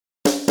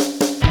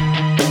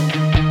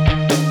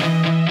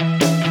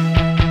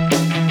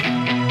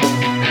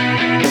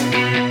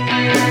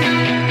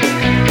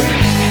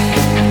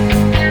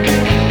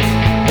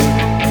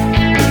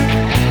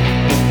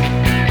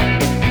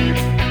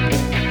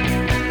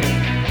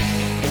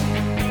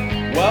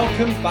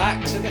Welcome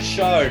back to the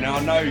show. Now,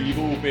 I know you've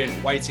all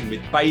been waiting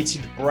with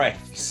bated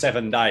breath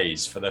 7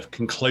 days for the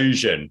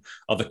conclusion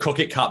of the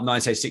Crockett Cup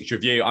 1986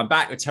 review. I'm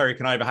back with Terry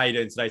Canova. How you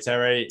doing today,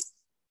 Terry?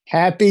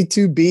 Happy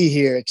to be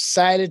here.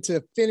 Excited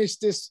to finish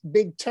this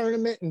big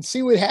tournament and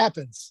see what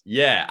happens.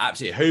 Yeah,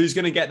 absolutely. Who's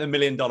going to get the $1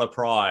 million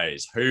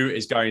prize? Who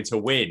is going to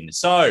win?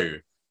 So,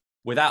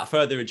 without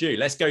further ado,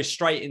 let's go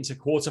straight into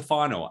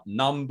quarterfinal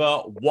number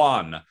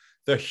one.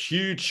 The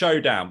huge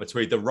showdown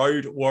between the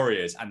Road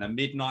Warriors and the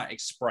Midnight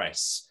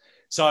Express.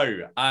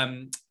 So,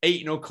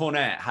 Eton or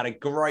Cornet had a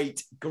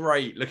great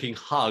looking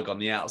hug on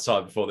the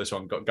outside before this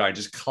one got going.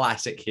 Just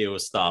classic heel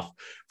stuff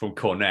from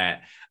Cornet.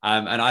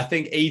 And I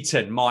think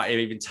Eton might have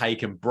even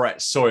taken Brett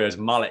Sawyer's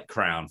mullet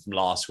crown from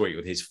last week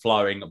with his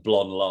flowing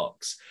blonde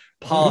locks.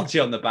 Party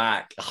on the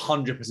back,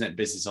 100%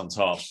 business on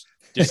top.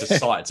 Just a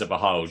sight to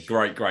behold.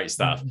 Great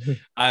stuff.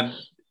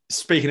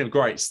 Speaking of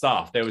great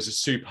stuff, there was a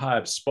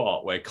superb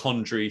spot where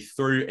Condry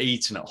threw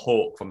Eton at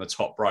Hawk from the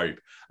top rope,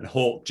 and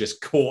Hawk just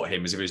caught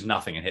him as if it was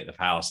nothing and hit the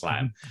power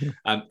slam.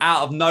 Out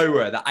of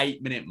nowhere, at the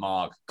 8-minute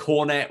mark,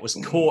 Cornet was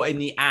caught in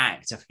the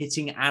act of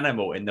hitting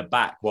Animal in the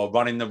back while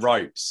running the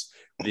ropes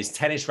with his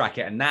tennis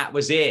racket, and that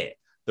was it.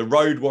 The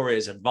Road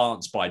Warriors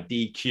advanced by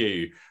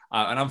DQ,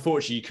 and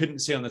unfortunately, you couldn't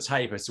see on the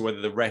tape as to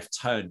whether the ref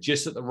turned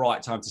just at the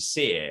right time to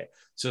see it,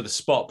 so the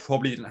spot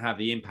probably didn't have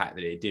the impact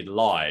that it did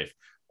live.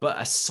 But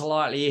a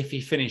slightly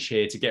iffy finish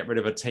here to get rid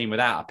of a team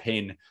without a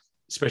pin,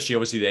 especially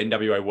obviously the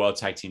NWA World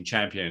Tag Team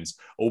Champions,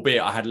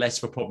 albeit I had less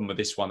of a problem with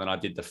this one than I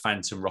did the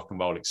Phantom Rock and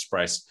Roll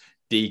Express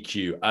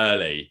DQ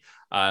earlier,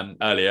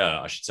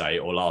 I should say,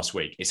 or last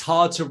week. It's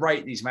hard to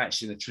rate these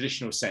matches in the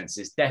traditional sense.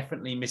 It's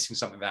definitely missing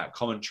something without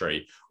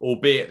commentary,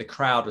 albeit the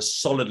crowd was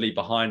solidly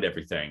behind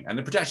everything. And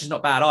the production's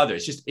not bad either.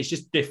 It's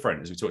just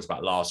different, as we talked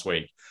about last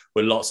week,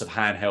 with lots of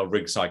handheld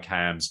ringside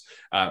cams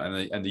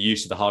and the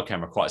use of the hard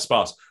camera quite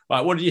sparse.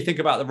 Right, what do you think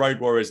about the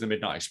Road Warriors and the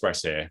Midnight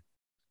Express here?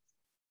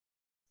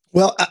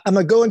 Well, I'm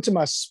gonna go into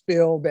my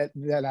spiel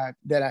that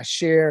I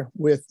share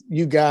with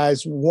you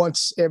guys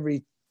once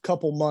every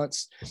couple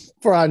months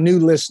for our new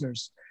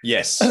listeners.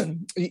 Yes,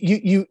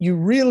 you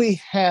really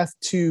have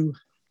to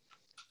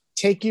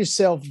take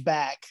yourself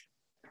back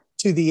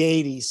to the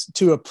 80s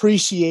to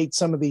appreciate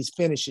some of these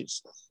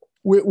finishes.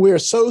 We're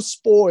so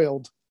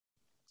spoiled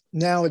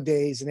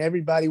nowadays, and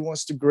everybody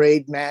wants to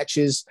grade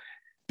matches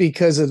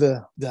because of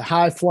the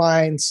high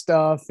flying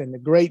stuff and the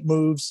great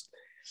moves.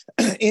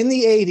 In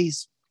the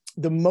 80s,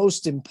 the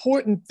most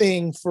important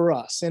thing for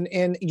us, and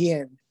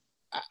again,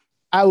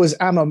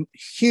 I'm a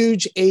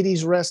huge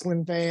 80s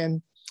wrestling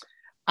fan.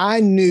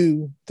 I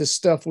knew the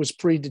stuff was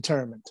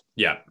predetermined.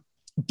 Yeah.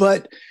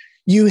 But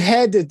you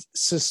had to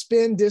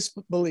suspend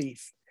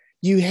disbelief.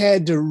 You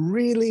had to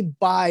really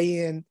buy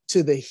in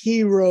to the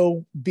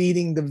hero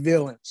beating the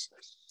villains.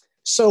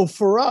 So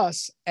for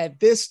us at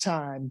this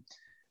time,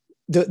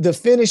 the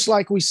finish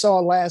like we saw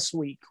last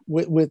week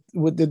with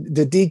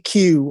the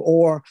DQ,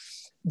 or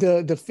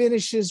the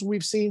finishes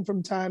we've seen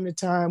from time to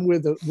time where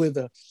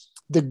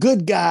the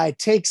good guy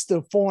takes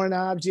the foreign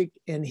object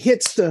and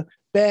hits the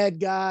bad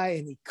guy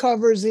and he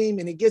covers him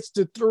and he gets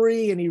to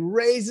 3 and he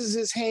raises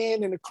his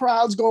hand and the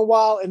crowd's going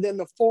wild and then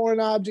the foreign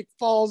object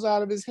falls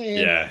out of his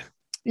hand. Yeah.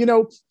 You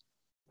know,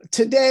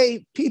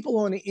 today people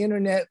on the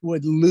internet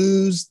would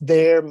lose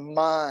their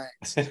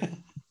minds.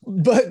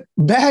 But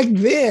back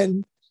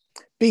then,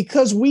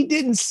 because we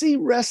didn't see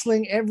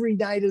wrestling every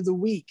night of the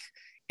week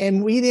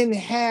and we didn't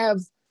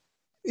have,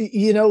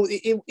 you know,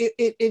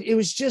 it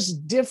was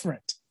just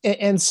different.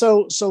 And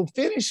so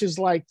finishes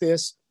like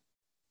this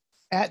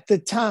at the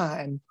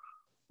time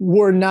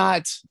were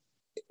not,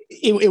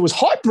 it was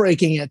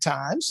heartbreaking at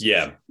times.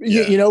 Yeah.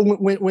 You know,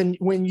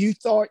 when you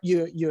thought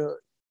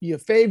your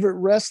favorite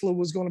wrestler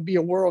was going to be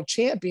a world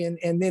champion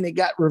and then it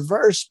got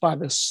reversed by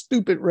the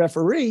stupid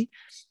referee,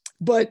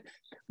 but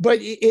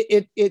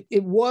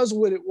it was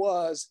what it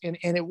was. And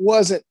it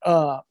wasn't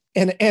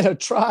an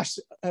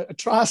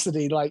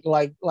atrocity like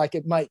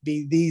it might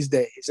be these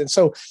days. And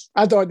so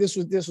I thought this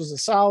was a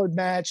solid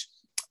match.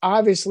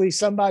 Obviously,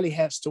 somebody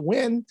has to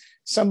win,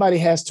 somebody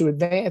has to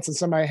advance, and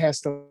somebody has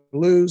to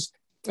lose.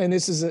 And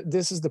this is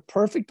the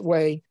perfect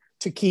way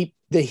to keep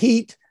the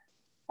heat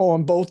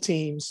on both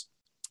teams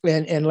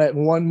and let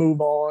one move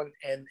on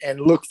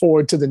and look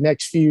forward to the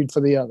next feud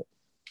for the other.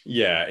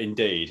 Yeah,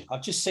 indeed.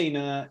 I've just seen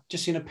a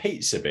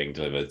pizza being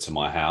delivered to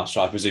my house.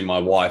 I presume my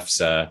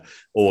wife's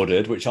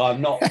ordered, which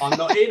I'm not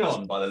in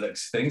on by the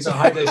looks of things. I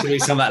hope there's going to be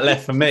some of that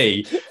left for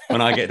me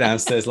when I get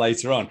downstairs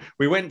later on.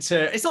 We went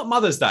to. It's not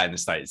Mother's Day in the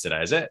States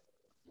today, is it?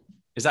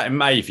 Is that in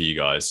May for you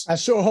guys? I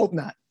sure hope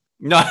not.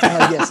 No.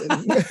 Yes.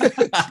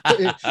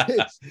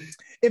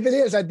 If it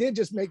is, I did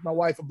just make my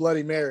wife a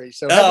Bloody Mary.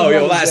 So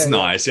well, that's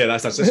nice. Yeah,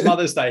 that's nice. It's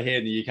Mother's Day here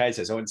in the UK,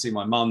 so I went to see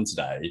my mum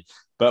today.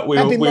 But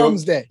Happy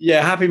Mother's Day.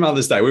 Yeah, Happy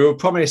Mother's Day. We were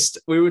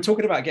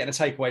talking about getting a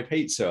takeaway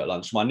pizza at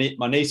lunch. My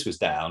niece was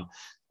down,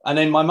 and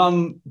then my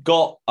mum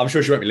got. I'm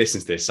sure she won't be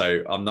listening to this,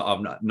 so I'm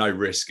not no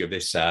risk of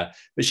this. But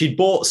she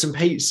bought some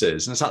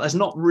pizzas, and it's like that's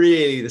not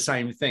really the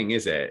same thing,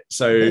 is it?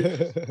 So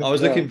I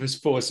was looking for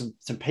some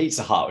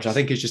Pizza Hut, which I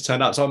think has just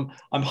turned up. So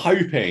I'm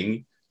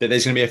hoping that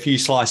there's going to be a few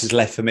slices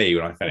left for me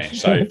when I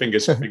finish. So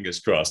fingers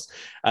crossed.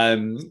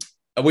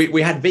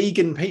 We had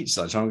vegan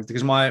pizza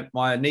because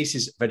my niece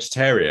is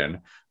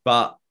vegetarian,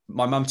 but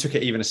my mum took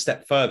it even a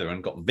step further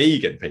and got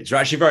vegan pizza.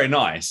 Actually, very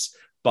nice,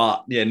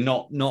 but yeah,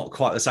 not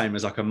quite the same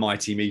as like a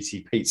Mighty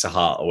Meaty Pizza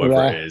Hut or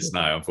whatever it is.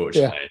 No,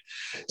 unfortunately.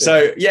 Yeah.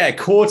 So yeah,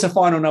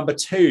 quarterfinal number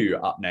 2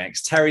 up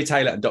next. Terry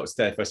Taylor and Dr.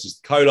 Death versus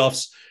the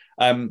Koloffs.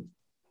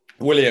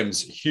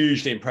 Williams,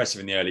 hugely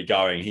impressive in the early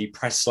going. He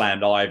press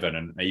slammed Ivan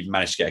and even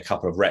managed to get a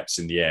couple of reps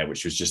in the air,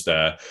 which was just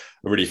a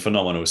really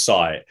phenomenal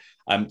sight.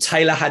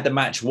 Taylor had the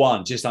match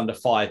won just under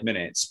 5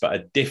 minutes, but a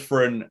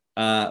different,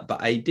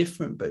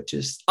 but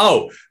just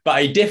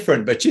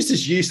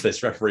as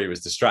useless referee was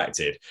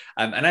distracted.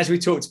 And as we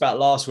talked about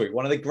last week,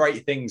 one of the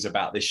great things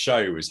about this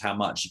show was how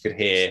much you could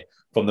hear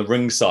from the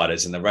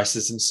ringsiders and the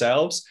wrestlers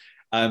themselves.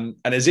 And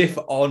as if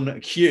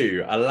on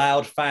cue, a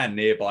loud fan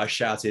nearby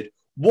shouted,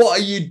 "What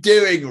are you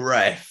doing,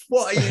 ref?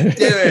 What are you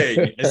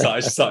doing?" It's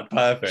just like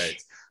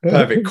perfect.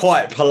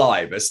 Quite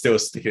polite, but still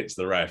sticking it to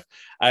the ref.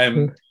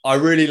 I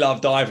really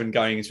loved Ivan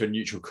going into a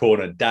neutral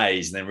corner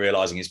dazed and then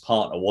realizing his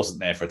partner wasn't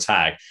there for a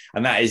tag.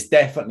 And that is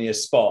definitely a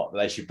spot that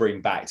they should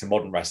bring back to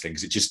modern wrestling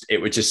because it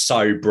was just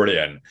so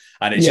brilliant.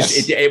 And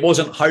it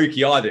wasn't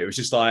hokey either. It was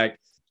just like,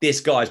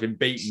 this guy's been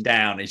beaten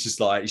down. He's just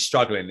like, he's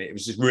struggling. It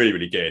was just really,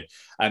 really good.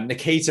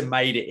 Nikita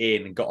made it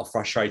in and got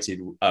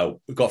frustrated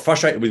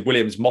with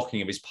Williams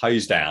mocking of his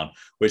pose down,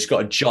 which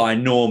got a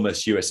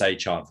ginormous USA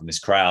chant from this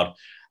crowd.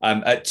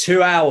 At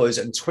 2 hours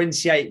and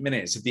 28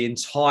 minutes of the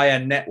entire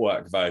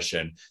network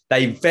version,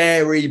 they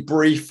very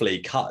briefly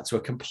cut to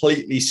a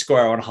completely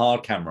square on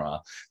hard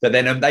camera that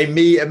then they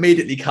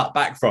immediately cut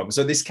back from.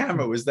 So this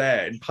camera was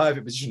there in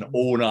perfect position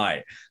all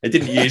night. They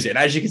didn't use it. And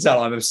as you can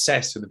tell, I'm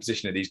obsessed with the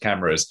position of these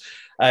cameras.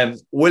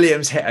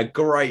 Williams hit a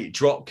great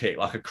drop kick,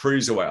 like a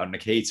cruiserweight on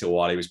Nikita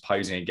while he was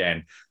posing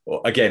again.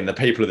 Again, the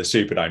people of the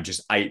Superdome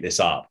just ate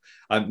this up.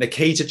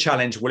 Nikita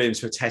challenged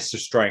Williams for a test of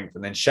strength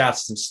and then shouted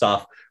some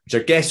stuff, which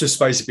I guess was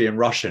supposed to be in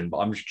Russian, but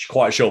I'm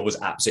quite sure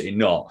was absolutely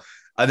not.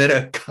 And then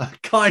a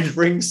kind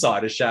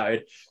ringsider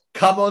shouted,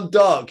 "Come on,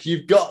 Doc,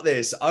 you've got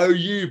this. Oh,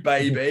 you,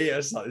 baby."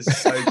 It's like, this is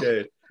so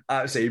good.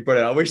 Absolutely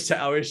brilliant.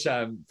 I wish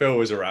Phil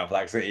was around for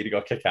that because he'd have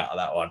got a kick out of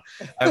that one.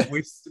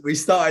 We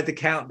started the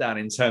countdown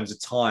in terms of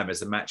time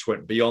as the match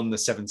went beyond the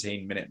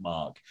 17-minute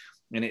mark.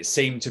 And it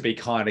seemed to be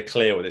kind of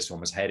clear where this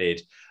one was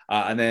headed.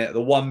 And then at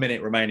the 1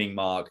 minute remaining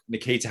mark,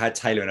 Nikita had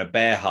Taylor in a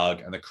bear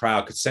hug and the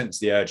crowd could sense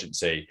the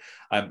urgency.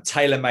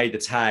 Taylor made the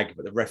tag,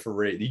 but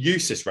the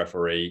useless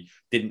referee,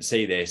 didn't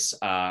see this.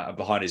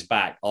 Behind his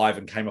back,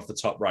 Ivan came off the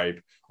top rope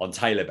on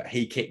Taylor, but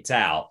he kicked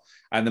out.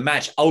 And the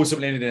match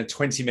ultimately ended in a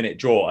 20-minute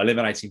draw,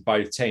 eliminating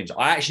both teams.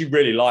 I actually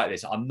really like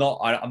this. I'm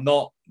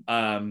not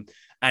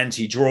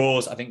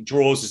anti-draws. I think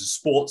draws is a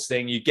sports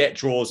thing. You get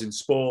draws in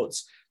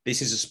sports.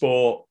 This is a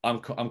sport.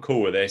 I'm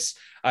cool with this.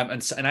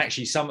 And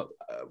actually,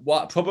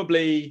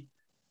 probably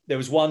there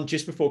was one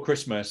just before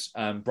Christmas.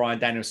 Bryan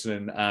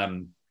Danielson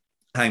and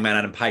Hangman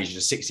Adam Page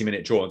is a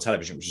 60-minute draw on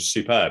television, which is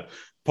superb.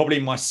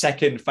 Probably my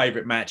second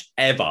favorite match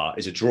ever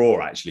is a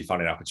draw, actually,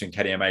 funny enough, between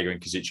Kenny Omega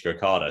and Kazuchika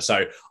Okada.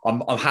 So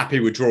I'm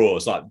happy with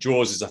draws. Like,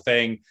 draws is a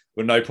thing.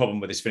 We've no problem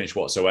with this finish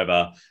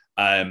whatsoever.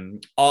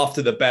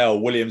 After the bell,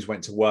 Williams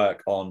went to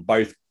work on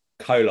both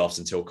Koloffs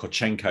until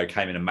Kochenko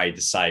came in and made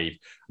the save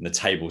and the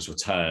tables were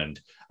turned.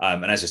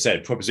 And as I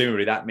said,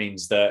 presumably that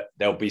means that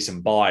there'll be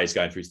some buys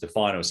going through to the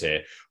finals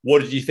here.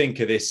 What did you think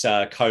of this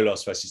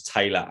Koloffs versus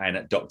Taylor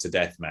and Dr.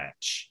 Death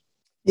match?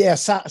 Yeah,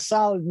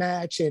 solid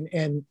match.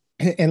 And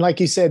like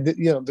you said,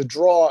 the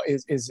draw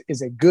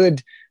is a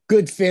good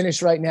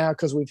finish right now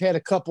because we've had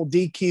a couple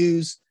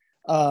DQs.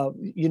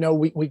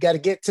 We got to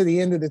get to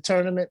the end of the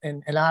tournament,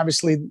 and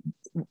obviously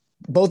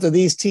both of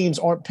these teams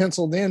aren't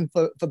penciled in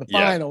for the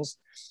finals.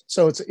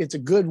 So it's a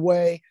good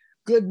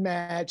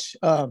match.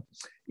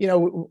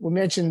 We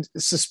mentioned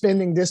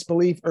suspending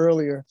disbelief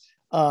earlier.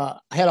 I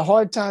had a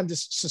hard time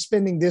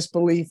suspending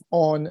disbelief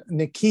on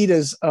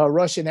Nikita's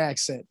Russian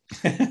accent.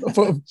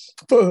 for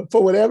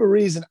whatever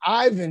reason,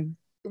 Ivan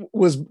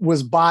was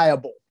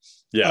buyable.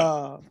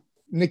 Yeah.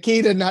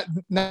 Nikita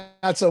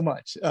not so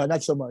much.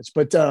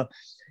 But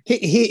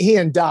he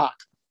and Doc,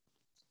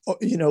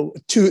 two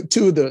of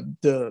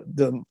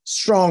the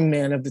strong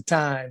men of the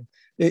time.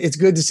 It's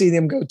good to see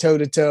them go toe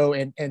to toe.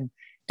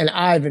 And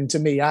Ivan, to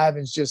me,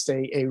 Ivan's just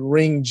a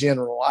ring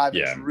general.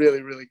 Ivan's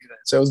really, really good.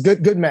 So it was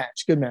good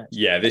match.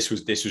 Yeah, this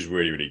was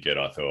really, really good,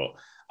 I thought.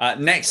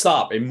 Next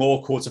up, in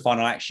more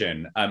quarterfinal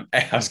action, I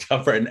was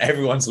covering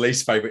everyone's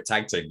least favourite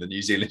tag team, the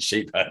New Zealand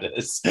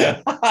Sheepherders,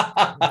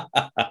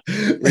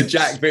 with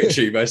Jack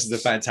Victory versus the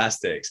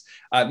Fantastics.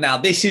 Now,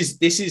 this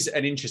is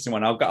an interesting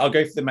one. I'll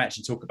go through the match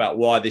and talk about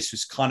why this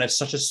was kind of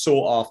such a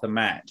sought-after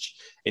match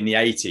in the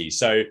 80s.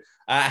 So,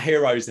 our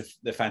heroes,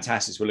 the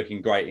Fantastics, were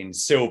looking great in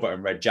silver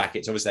and red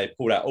jackets. Obviously, they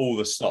pulled out all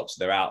the stops of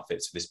their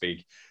outfits for this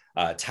big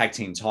tag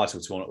team title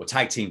tournament or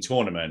tag team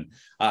tournament.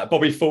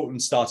 Bobby Fulton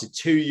started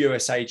 2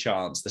 USA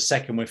chants, the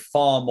second with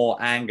far more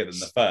anger than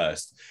the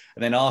first.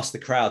 and then asked the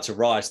crowd to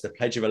rise to the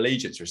Pledge of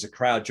Allegiance, which the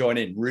crowd joined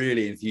in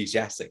really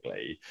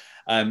enthusiastically.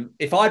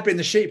 If I'd been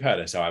the sheep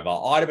herders, however,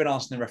 I'd have been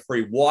asking the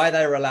referee why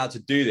they were allowed to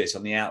do this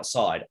on the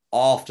outside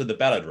after the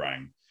bell had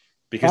rang,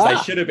 because they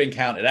should have been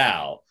counted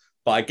out.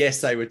 But I guess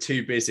they were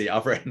too busy.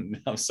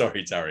 I'm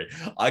sorry, Terry.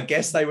 I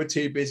guess they were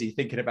too busy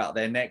thinking about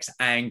their next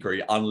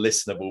angry,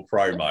 unlistenable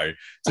promo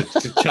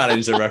to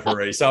challenge the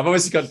referee. So I've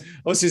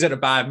obviously in a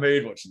bad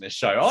mood watching this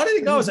show. I don't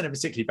think I was in a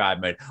particularly bad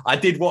mood. I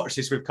did watch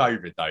this with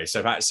COVID, though.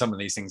 So perhaps some of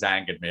these things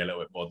angered me a little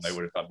bit more than they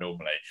would have done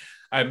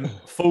normally.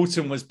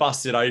 Fulton was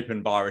busted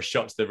open by a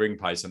shot to the ring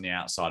post on the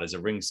outside as a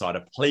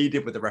ringsider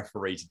pleaded with the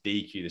referee to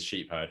DQ the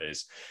sheep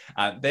herders.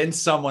 Then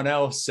someone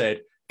else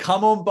said,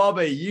 "Come on,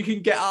 Bobby, you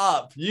can get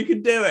up. You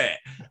can do it."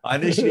 I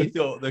initially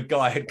thought the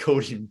guy had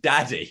called him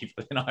Daddy,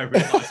 but then I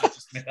realized I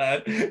just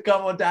heard,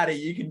 "Come on, Daddy,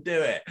 you can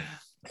do it."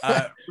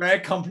 Rare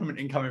compliment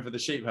incoming for the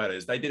sheep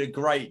herders. They did a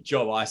great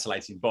job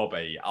isolating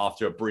Bobby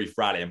after a brief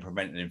rally and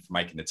preventing him from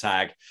making the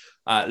tag.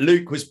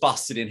 Luke was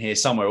busted in here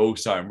somewhere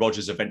also, and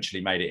Rogers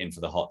eventually made it in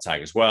for the hot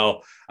tag as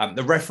well.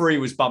 The referee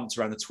was bumped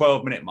around the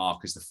 12-minute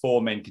mark as the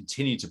four men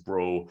continued to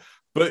brawl.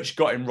 Butch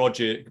got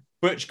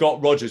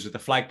Rogers with the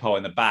flagpole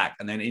in the back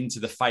and then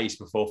into the face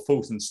before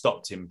Fulton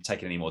stopped him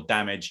taking any more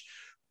damage.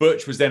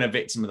 Butch was then a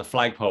victim of the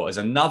flagpole as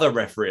another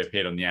referee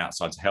appeared on the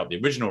outside to help the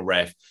original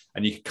ref.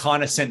 And you could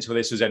kind of sense where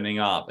this was ending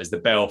up as the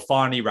bell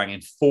finally rang in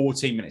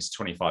 14 minutes,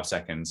 25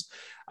 seconds.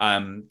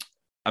 And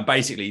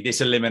basically this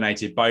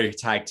eliminated both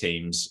tag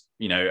teams.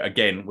 You know,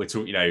 again, we're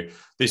talking, you know,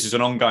 this is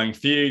an ongoing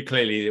feud.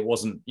 Clearly it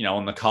wasn't, you know,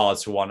 on the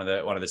cards for one of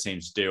the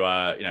teams to do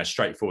a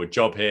straightforward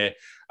job here.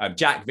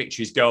 Jack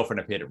Victory's girlfriend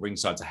appeared at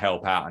ringside to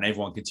help out, and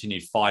everyone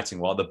continued fighting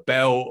while the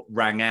bell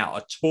rang out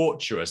a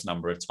torturous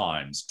number of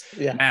times.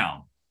 Yeah.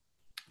 Now,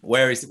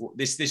 where is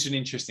this? This is an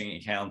interesting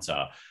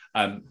encounter.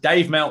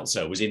 Dave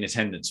Meltzer was in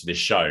attendance for this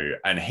show,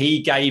 and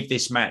he gave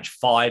this match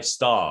 5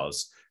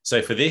 stars.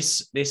 So for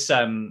this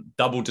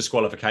double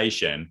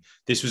disqualification,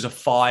 this was a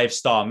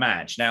 5-star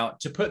match. Now,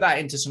 to put that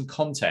into some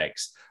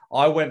context,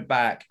 I went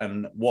back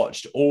and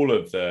watched all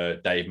of the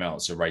Dave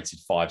Meltzer rated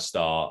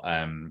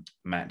 5-star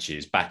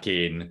matches back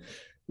in,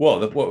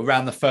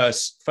 around the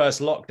first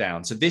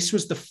lockdown. So this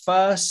was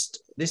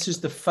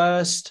the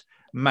first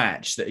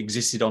match that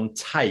existed on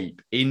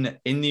tape in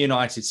the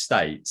United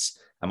States.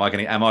 Am I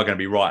going to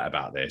be right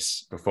about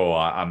this before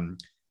I'm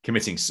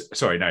committing?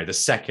 Sorry, no, the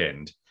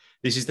second.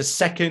 This is the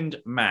second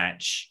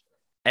match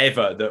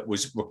ever that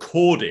was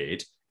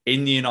recorded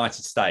in the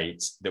United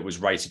States that was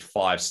rated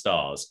 5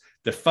 stars.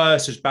 The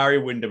first was Barry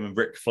Windham and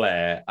Ric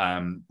Flair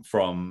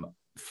from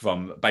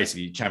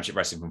basically Championship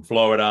Wrestling from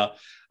Florida.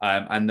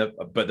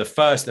 But the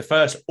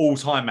first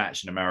all-time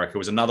match in America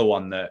was another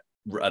one that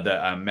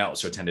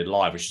Meltzer attended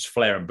live, which was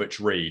Flair and Butch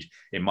Reed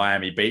in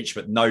Miami Beach,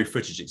 but no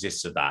footage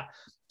exists of that.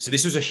 So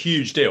this was a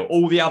huge deal.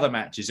 All the other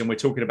matches, and we're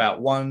talking about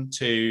 1,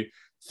 2,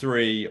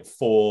 3,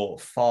 4,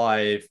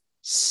 5,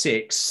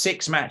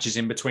 6 matches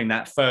in between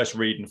that first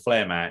Reed and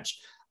Flair match.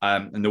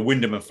 And the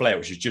Windham and Flair,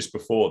 which was just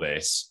before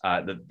this,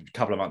 the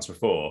couple of months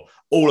before,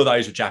 all of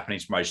those were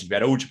Japanese promotions. We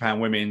had All Japan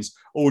Women's,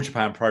 All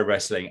Japan Pro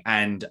Wrestling,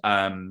 and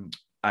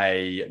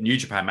a New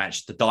Japan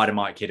match, the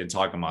Dynamite Kid and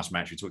Tiger Mask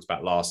match we talked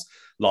about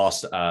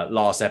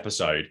last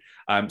episode.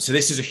 So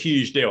this is a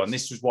huge deal, and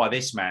this was why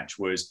this match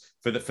was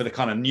for the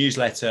kind of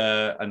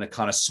newsletter and the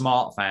kind of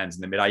smart fans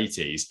in the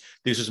mid-80s.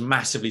 This was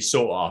massively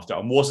sought after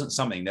and wasn't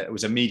something that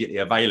was immediately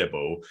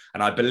available.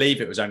 And I believe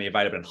it was only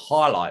available in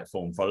highlight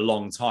form for a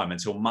long time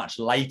until much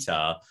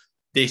later.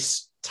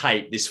 This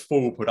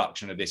full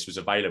production of this was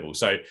available.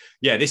 So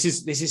yeah, this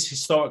is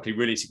historically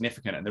really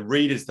significant. And the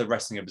readers of the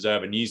Wrestling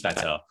Observer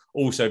newsletter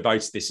also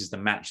voted this as the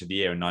match of the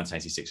year in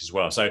 1986 as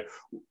well. So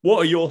what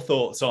are your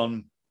thoughts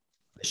on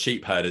the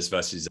Sheep Herders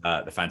versus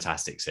the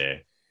Fantastics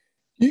here?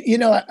 You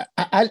know,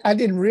 I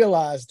didn't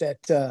realize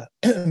that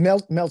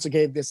Meltzer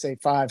gave this a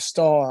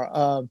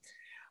 5-star.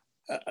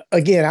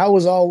 Again, I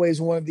was always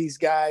one of these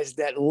guys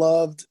that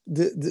loved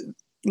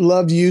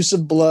loved use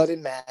of blood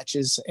in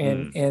matches,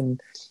 and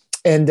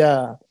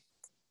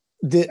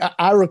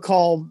I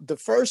recall the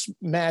first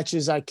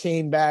matches I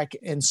came back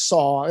and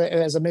saw.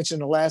 As I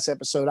mentioned in the last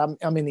episode,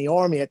 I'm in the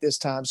Army at this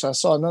time, so I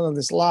saw none of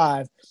this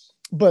live.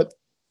 But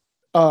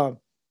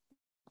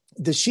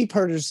the Sheep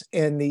Herders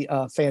and the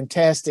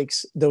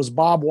Fantastics, those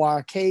barbed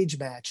wire cage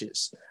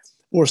matches,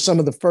 were some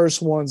of the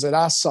first ones that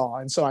I saw,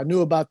 and so I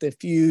knew about the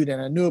feud and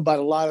I knew about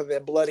a lot of their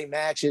bloody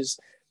matches.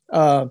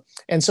 And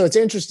so it's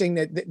interesting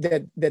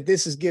that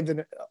this is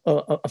given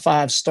a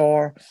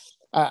 5-star.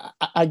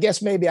 I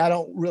guess maybe I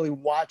don't really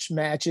watch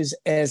matches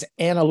as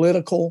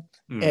analytical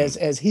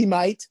as he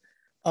might.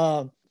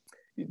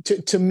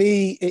 To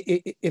me,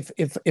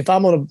 if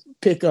I'm going to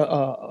pick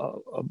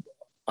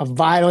a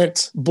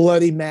violent,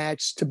 bloody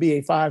match to be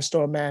a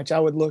 5-star match,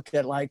 I would look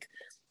at like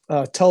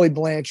Tully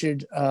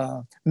Blanchard,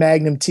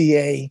 Magnum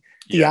TA,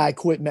 the I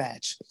Quit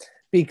match,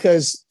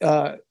 because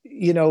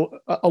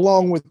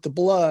along with the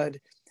blood,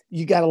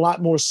 you got a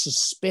lot more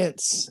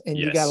suspense, and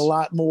you got a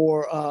lot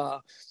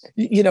more,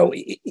 you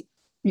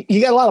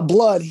got a lot of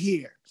blood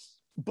here,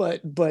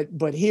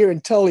 but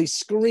hearing Tully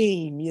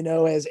scream,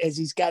 as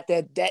he's got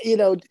that,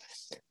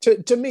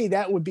 to me,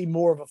 that would be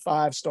more of a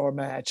 5-star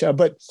match.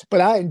 But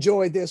I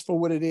enjoyed this for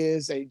what it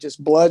is, a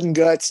just blood and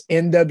guts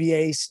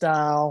NWA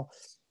style,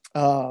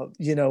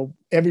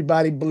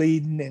 everybody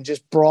bleeding and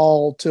just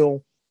brawl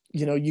till,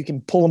 you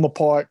can pull them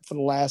apart for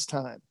the last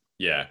time.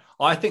 Yeah,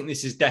 I think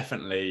this is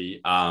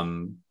definitely, I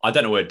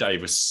don't know where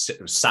Dave was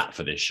sat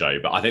for this show,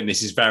 but I think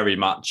this is very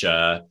much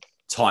a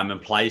time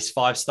and place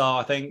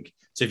 5-star, I think.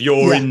 So if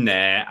you're in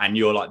there and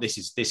you're like, this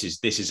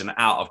is an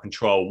out of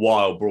control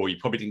wild brawl, you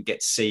probably didn't get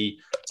to see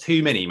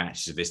too many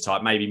matches of this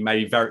type. Maybe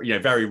very,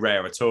 very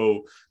rare at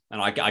all.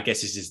 And I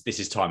guess this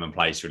is time and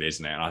place, really,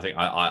 isn't it? And I think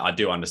I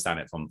do understand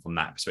it from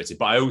that perspective.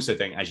 But I also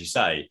think, as you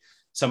say,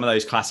 some of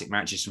those classic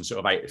matches from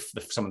sort of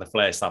some of the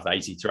Flair stuff,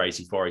 83,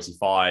 84,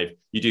 85,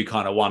 you do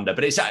kind of wonder.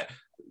 But it's,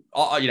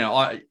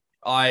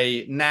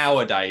 I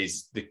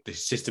nowadays the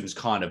system's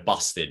kind of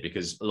busted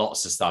because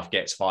lots of stuff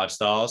gets 5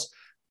 stars.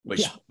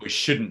 Which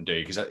shouldn't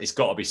do, because it's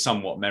got to be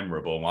somewhat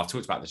memorable. And I've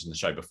talked about this in the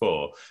show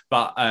before,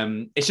 but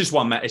it's just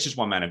one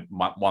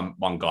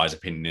guy's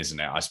opinion, isn't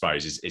it? I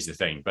suppose is the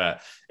thing. But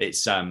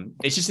it's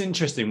just an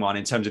interesting one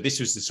in terms of, this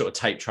was the sort of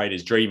tape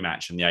trader's dream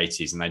match from the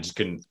 80s, and they just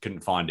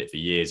couldn't find it for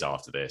years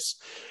after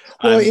this.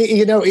 Well,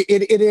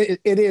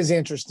 it is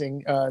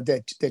interesting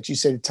that you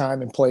said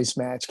time and place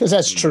match, because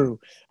that's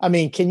true. I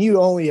mean, can you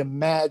only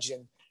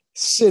imagine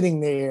sitting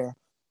there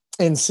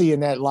and seeing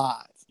that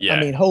live? Yeah. I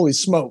mean, holy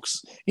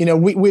smokes.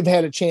 We've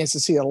had a chance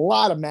to see a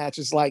lot of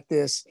matches like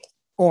this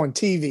on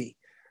TV.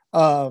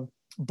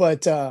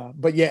 But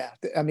yeah,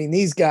 I mean,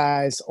 these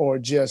guys are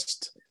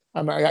just,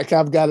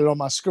 I've got it on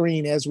my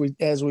screen as we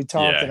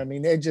talk. Yeah. And I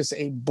mean, they're just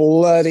a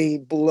bloody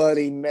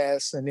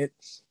mess. And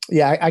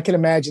I can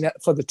imagine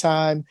that for the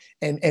time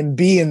and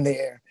being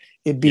there,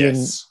 it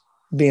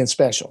being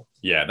special.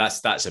 Yeah,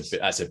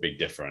 that's a big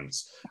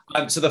difference.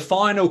 So the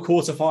final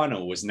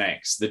quarterfinal was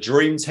next. The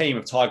dream team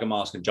of Tiger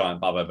Mask and Giant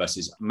Bubba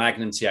versus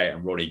Magnum T8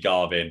 and Ronnie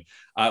Garvin.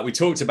 We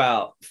talked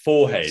about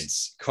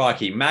foreheads.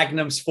 Crikey,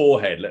 Magnum's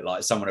forehead looked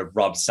like someone had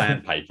rubbed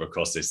sandpaper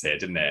across his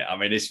head, didn't it? I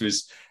mean, this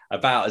was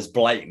about as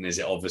blatant as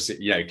it obviously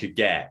could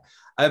get.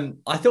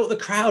 I thought the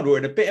crowd were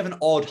in a bit of an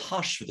odd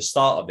hush for the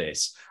start of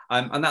this,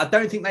 and I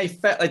don't think they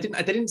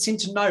didn't seem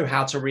to know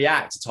how to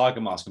react to Tiger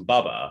Mask and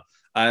Bubba.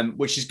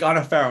 Which is kind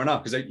of fair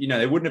enough, because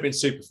they wouldn't have been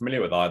super familiar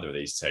with either of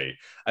these two.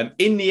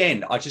 In the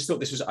end, I just thought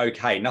this was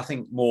okay,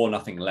 nothing more,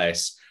 nothing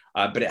less.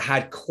 But it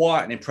had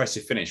quite an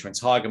impressive finish when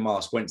Tiger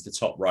Mask went to the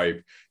top rope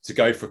to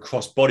go for a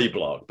cross body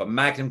block, but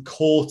Magnum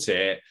caught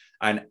it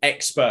and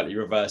expertly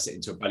reversed it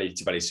into a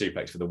belly-to-belly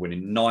suplex for the win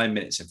in 9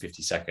 minutes and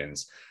 50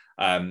 seconds.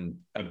 And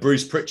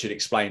Bruce Pritchard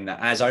explained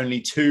that as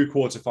only 2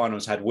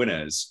 quarterfinals had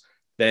winners,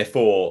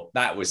 therefore,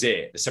 that was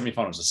it. The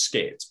semi-finals are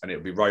skipped, and it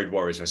would be Road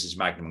Warriors versus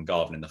Magnum and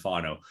Garvin in the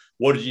final.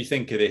 What did you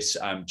think of this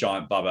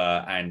Giant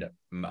Bubba and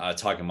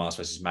Tiger Mask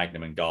versus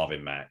Magnum and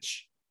Garvin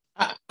match?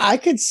 I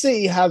could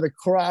see how the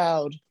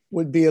crowd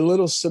would be a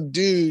little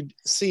subdued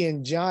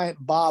seeing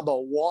Giant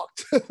Bubba walk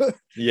to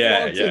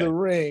the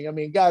ring. I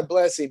mean, God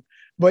bless him.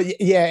 But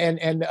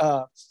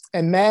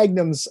and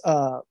Magnum's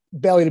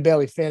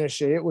belly-to-belly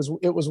finisher, it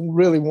was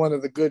really one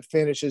of the good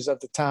finishes of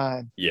the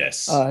time.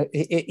 Yes.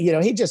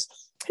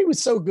 He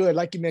was so good.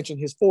 Like you mentioned,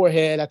 his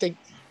forehead. I think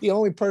the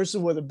only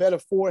person with a better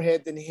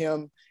forehead than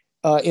him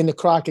in the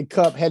Crockett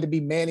Cup had to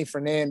be Manny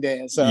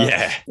Fernandez. But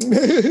yeah,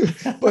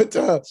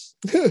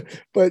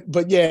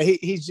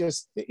 he's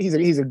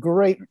a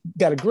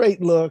got a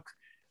great look,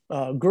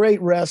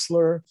 great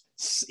wrestler.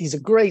 He's a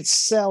great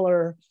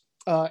seller.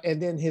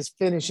 And then his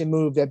finishing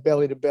move, that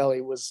belly to belly,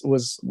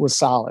 was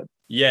solid.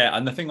 Yeah,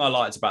 and the thing I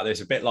liked about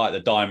this, a bit like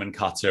the Diamond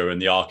Cutter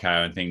and the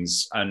RKO and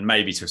things, and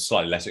maybe to a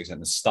slightly lesser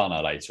extent the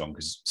Stunner later on,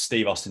 because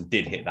Steve Austin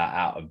did hit that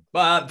out of,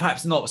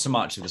 perhaps not so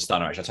much of the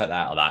Stunner, actually, I'll take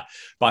that out of that.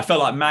 But I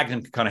felt like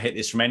Magnum could kind of hit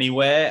this from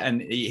anywhere,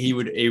 and he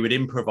would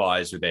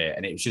improvise with it,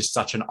 and it was just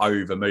such an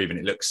over move, and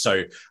it looks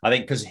so, I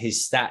think because of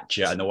his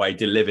stature and the way he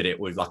delivered it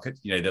with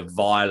the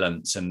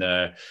violence and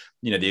the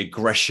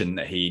aggression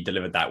that he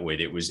delivered that with,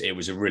 it was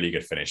a really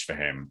good finish for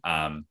him.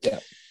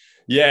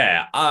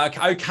 Yeah.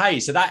 Okay.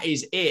 So that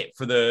is it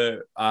for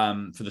the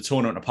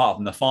tournament, apart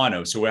from the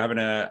final. So we're having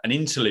an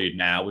interlude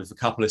now with a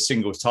couple of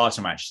singles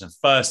title matches. And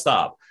first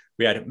up,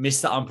 we had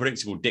Mr.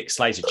 Unpredictable Dick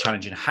Slater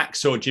challenging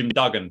Hacksaw Jim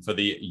Duggan for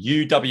the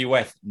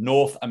UWF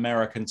North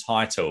American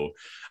title.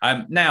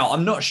 Now,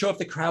 I'm not sure if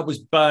the crowd was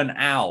burnt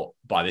out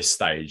by this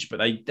stage, but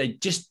they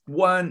just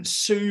weren't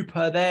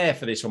super there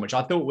for this one, which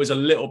I thought was a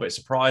little bit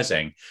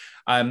surprising.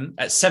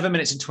 At 7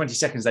 minutes and 20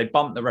 seconds, they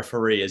bumped the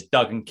referee as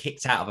Duggan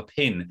kicked out of a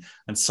pin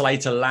and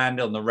Slater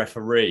landed on the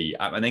referee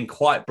and then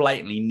quite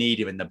blatantly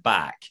kneed him in the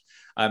back.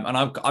 And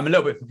I'm a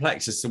little bit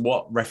perplexed as to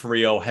what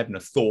referee Earl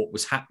Hebner thought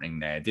was happening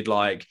there. Did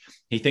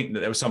he think that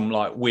there was some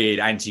weird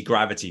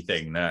anti-gravity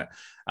thing that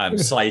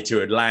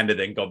Slater had landed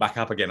and got back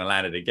up again and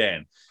landed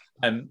again?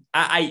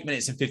 At 8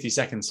 minutes and 50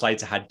 seconds,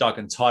 Slater had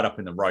Duggan tied up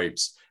in the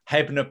ropes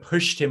Hebner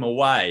pushed him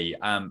away,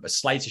 but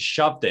Slater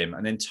shoved him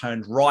and then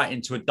turned right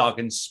into a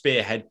Duggan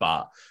spear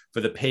headbutt for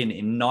the pin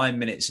in 9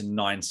 minutes and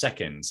 9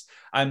 seconds.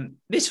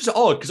 This was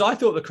odd because I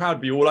thought the crowd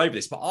would be all over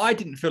this, but I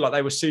didn't feel like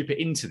they were super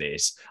into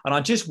this. And I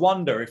just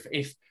wonder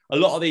if a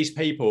lot of these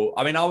people,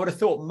 I mean, I would have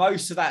thought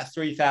most of that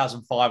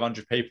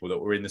 3,500 people that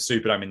were in the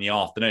Superdome in the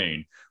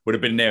afternoon would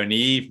have been there in the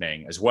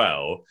evening as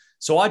well.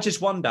 So I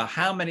just wonder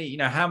how many,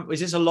 is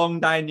this a long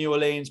day in New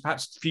Orleans?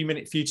 Perhaps a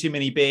few too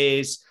many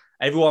beers.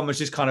 Everyone was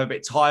just kind of a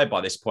bit tired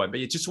by this point, but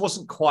it just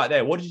wasn't quite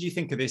there. What did you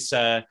think of this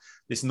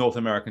North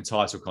American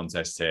title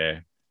contest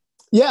here?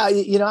 Yeah,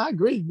 I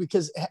agree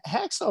because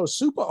Hacksaw was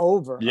super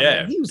over.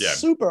 Yeah, he was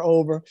super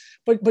over.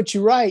 But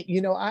you're right.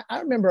 I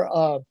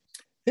remember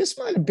this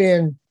might have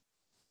been.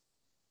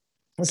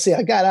 Let's see.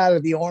 I got out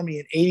of the Army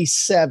in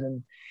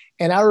 '87,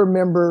 and I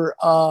remember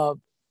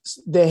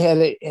they had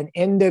an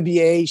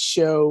NWA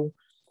show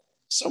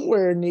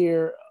somewhere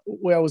near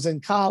where I was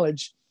in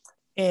college,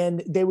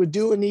 and they were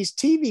doing these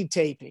TV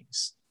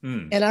tapings,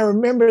 and I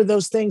remember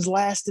those things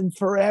lasting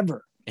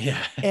forever.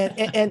 Yeah,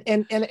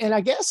 and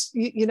I guess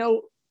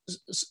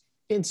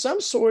in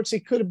some sorts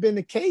it could have been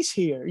the case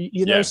here.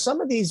 Some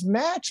of these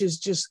matches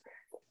just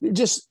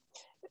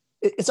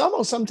it's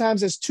almost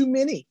sometimes it's too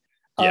many.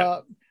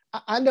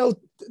 I know,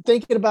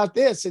 thinking about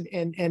this,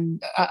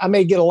 and I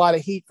may get a lot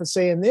of heat for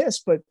saying this,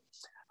 but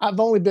I've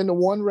only been to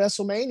one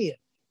WrestleMania.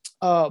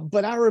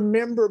 But I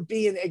remember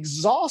being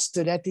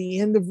exhausted at the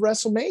end of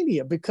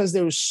WrestleMania because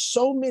there were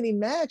so many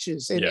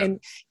matches.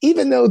 And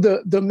even though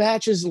the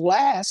matches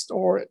last,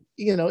 or,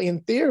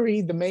 in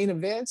theory, the main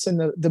events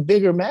and the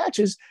bigger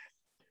matches,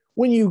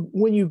 when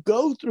you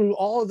go through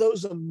all of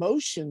those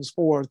emotions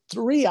for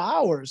 3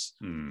 hours,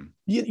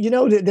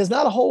 there's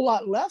not a whole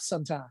lot left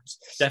sometimes.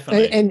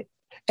 Definitely.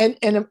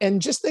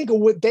 And just think of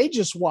what they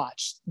just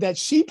watched, that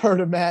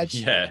Sheepherder match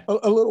a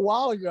little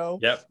while ago.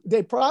 Yep.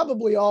 They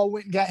probably all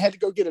went and had to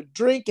go get a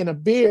drink and a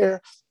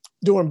beer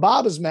during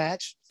Baba's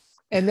match.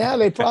 And now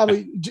they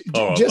probably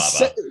they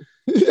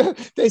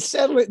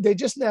settle it. They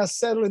just now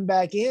settling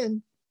back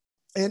in,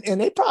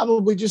 and they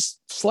probably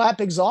just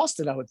slap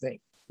exhausted, I would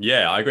think.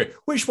 Yeah, I agree.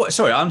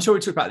 Sorry, I'm sure we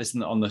talked about this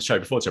on the show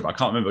before, but I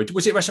can't remember.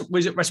 Was it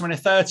WrestleMania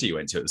 30 you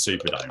went to at the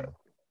Superdome?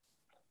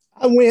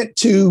 I went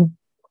to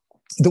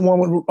the one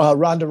with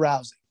Ronda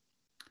Rousey.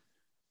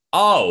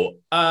 Oh,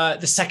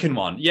 the second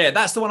one. Yeah,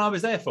 that's the one I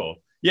was there for.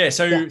 Yeah,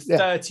 so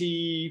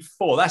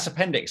 34. That's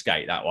Appendix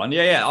Gate, that one.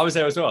 Yeah, I was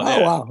there as well.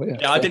 Oh, wow.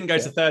 Yeah, I didn't go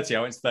to 30.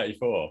 I went to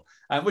 34,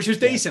 which was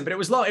decent, but it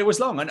was long. It was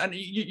long, and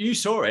you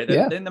saw it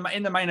in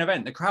the main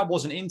event. The crowd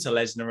wasn't into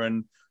Lesnar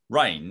and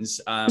Reigns.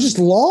 It was just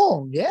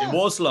long. Yeah, it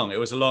was long. It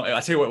was a long.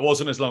 I tell you what, it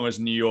wasn't as long as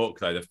New York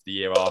though. The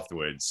year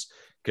afterwards,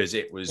 because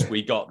it was.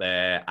 We got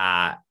there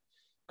at.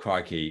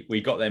 Crikey,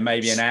 we got there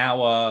maybe an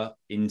hour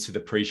into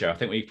the pre-show. I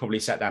think we probably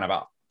sat down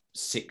about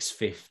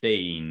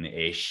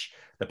 6:15-ish.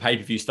 The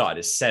pay-per-view started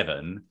at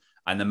 7,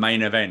 and the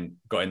main event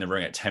got in the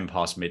ring at 10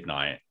 past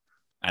midnight.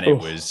 And it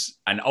was,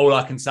 and all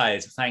I can say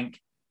is thank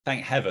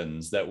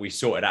heavens that we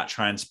sorted out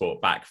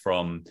transport back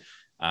from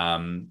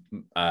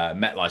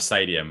MetLife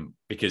Stadium,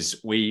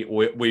 because we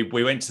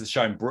went to the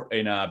show in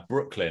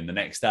Brooklyn the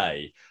next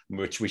day,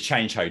 which we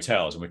changed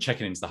hotels, and we're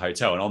checking into the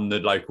hotel, and on the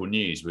local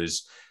news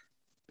was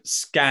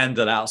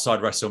scandal outside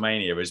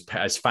WrestleMania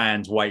as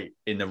fans wait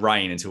in the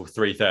rain until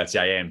 3:30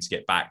 a.m. to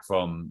get back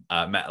from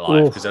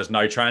MetLife because there's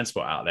no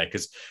transport out there.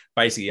 Because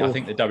basically, I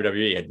think the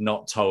WWE had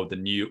not told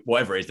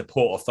the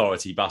Port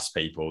Authority bus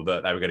people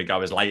that they were going to go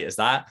as late as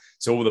that.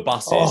 So all the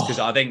buses, because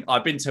I think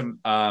I've been to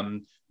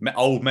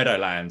Old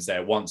Meadowlands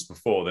there once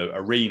before, the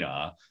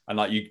arena, and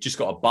like you just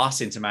got a bus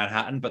into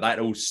Manhattan, but that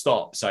all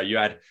stopped. So you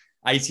had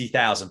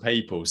 80,000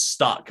 people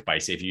stuck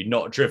basically if you'd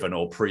not driven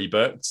or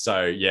pre-booked.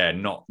 So yeah,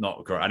 not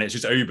great. And it's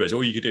just Ubers.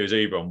 All you could do is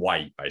Uber and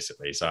wait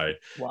basically. So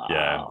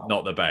yeah,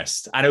 not the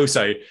best. And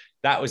also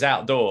that was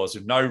outdoors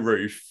with no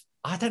roof.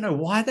 I don't know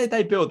why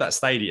they build that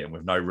stadium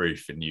with no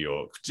roof in New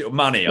York.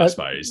 Money, I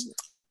suppose.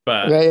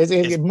 But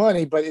it's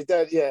money, but it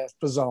does. Yeah, it's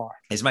bizarre.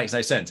 It makes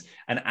no sense.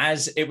 And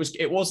as it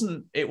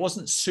wasn't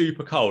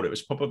super cold. It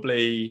was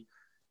probably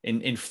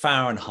in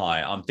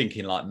Fahrenheit, I'm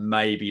thinking like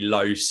maybe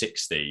low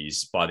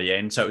 60s by the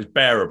end. So it was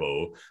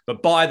bearable.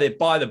 But by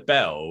the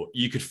bell,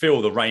 you could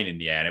feel the rain in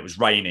the air, and it was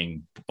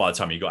raining by the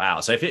time you got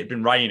out. So if it had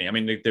been raining, I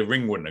mean, the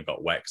ring wouldn't have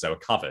got wet because they were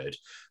covered,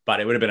 but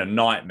it would have been a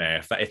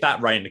nightmare. If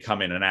that rain had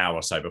come in an hour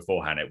or so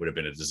beforehand, it would have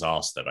been a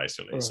disaster,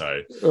 basically.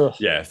 So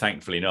yeah,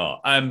 thankfully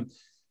not.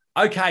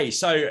 Okay,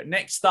 so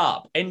next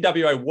up,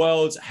 NWA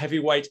World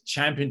Heavyweight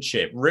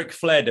Championship. Ric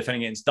Flair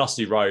defending against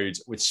Dusty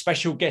Rhodes with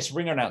special guest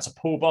ring announcer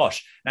Paul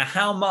Bosch. Now,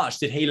 how much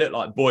did he look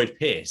like Boyd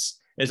Pierce?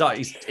 It's like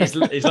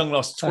his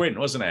long-lost twin,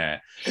 wasn't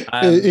it?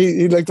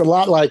 He looked a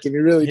lot like him. He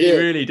really did. He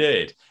really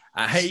did.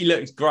 He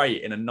looked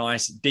great in a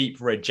nice deep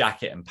red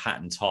jacket and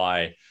pattern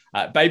tie.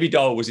 Baby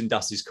Doll was in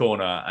Dusty's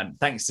corner, and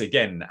thanks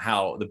again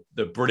how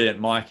the brilliant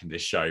mic in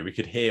this show, we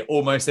could hear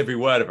almost every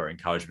word of her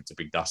encouragement to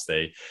Big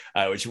Dusty,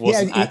 which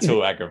wasn't at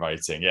all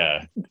aggravating.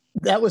 Yeah,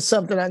 that was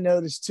something I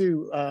noticed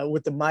too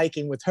with the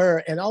miking with her,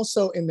 and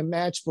also in the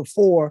match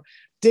before,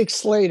 Dick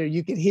Slater,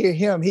 you can hear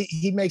him.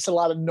 He makes a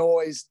lot of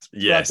noise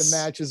throughout the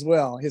match as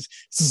well. His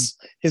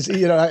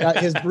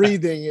his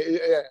breathing.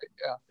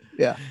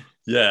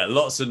 Yeah,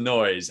 lots of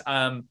noise.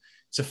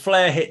 So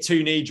Flair hit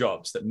 2 knee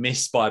drops that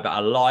missed by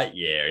about a light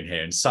year in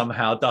here, and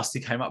somehow Dusty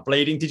came up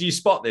bleeding. Did you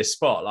spot this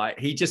spot? Like,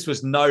 he just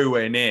was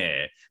nowhere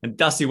near, and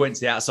Dusty went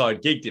to the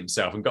outside, gigged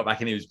himself, and got back,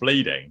 and he was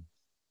bleeding.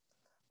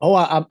 Oh,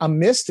 I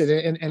missed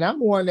it, and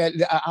I'm one that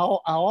I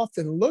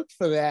often look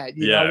for that.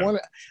 You know,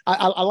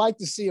 I like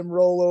to see him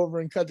roll over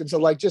and cut them. So,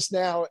 like just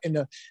now in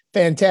the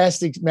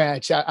Fantastic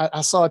match,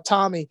 I saw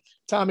Tommy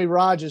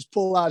Rogers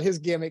pull out his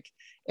gimmick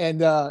and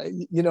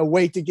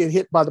wait to get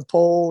hit by the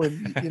pole,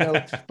 and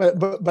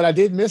but I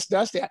did miss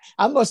Dusty.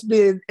 I must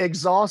be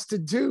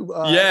exhausted too.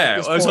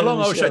 It was a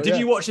long old show. Did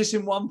you watch this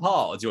in one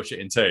part, or did you watch it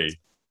in 2?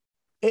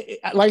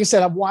 Like I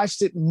said, I've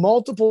watched it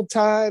multiple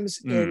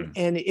times,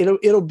 and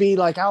it'll be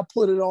like I'll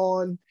put it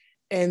on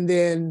and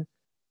then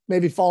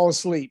maybe fall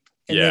asleep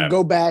and then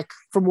go back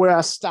from where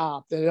I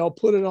stopped, and I'll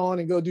put it on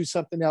and go do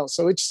something else.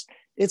 So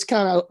it's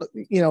kind of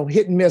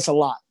hit and miss a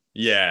lot.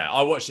 Yeah,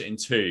 I watched it in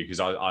 2 because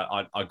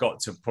I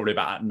got to probably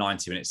about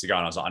 90 minutes to go,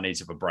 and I was like, I need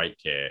to have a break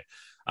here.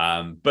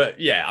 But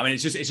yeah, I mean,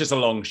 it's just a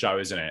long show,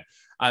 isn't it?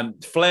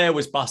 Flair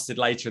was busted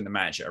later in the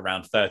match at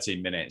around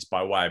 13 minutes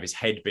by way of his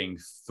head being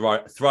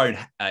thrown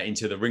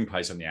into the ring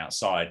post on the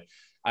outside.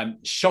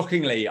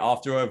 Shockingly,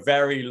 after a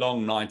very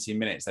long 90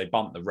 minutes, they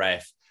bumped the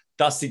ref.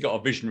 Dusty got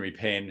a visionary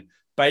pin.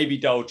 Baby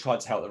Doll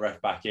tried to help the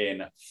ref back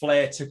in.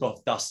 Flair took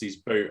off Dusty's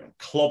boot and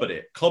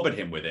clobbered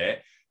him with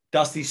it.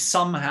 Dusty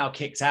somehow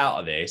kicked out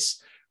of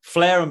this.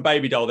 Flair and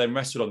Baby Doll then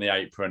wrestled on the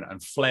apron,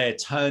 and Flair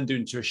turned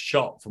into a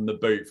shot from the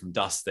boot from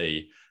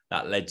Dusty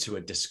that led to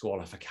a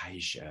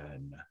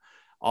disqualification.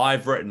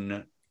 I've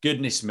written,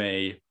 goodness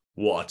me,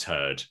 what a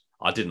turd.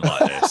 I didn't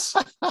like this.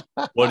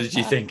 What did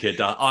you think of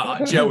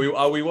that? Joe,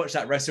 we watched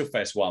that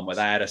WrestleFest one where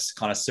they had a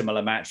kind of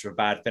similar match with a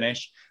bad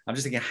finish. I'm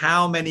just thinking,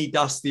 how many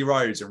Dusty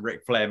Rhodes and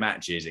Ric Flair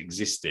matches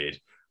existed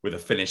with a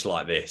finish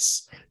like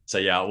this? So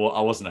yeah,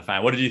 I wasn't a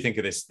fan. What did you think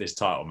of this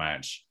title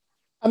match?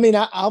 I mean,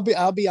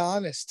 I'll be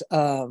honest.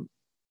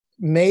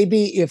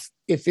 Maybe if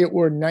it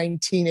were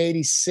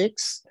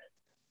 1986,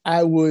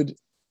 I would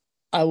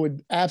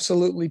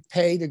absolutely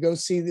pay to go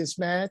see this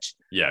match.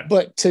 Yeah.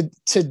 But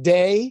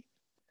today,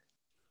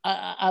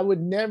 I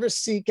would never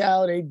seek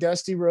out a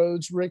Dusty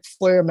Rhodes Ric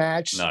Flair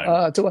match.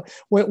 No.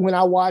 When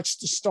I watch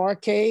the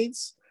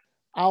Starcades,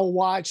 I'll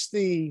watch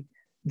the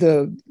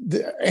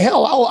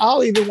hell.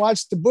 I'll even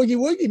watch the Boogie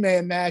Woogie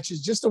Man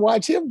matches just to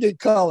watch him get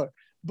color.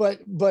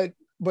 But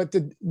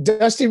the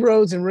Dusty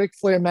Rhodes and Ric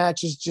Flair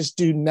matches just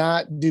do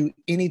not do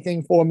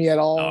anything for me at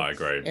all. No, I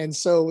agree. And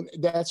so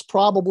that's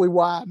probably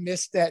why I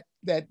missed that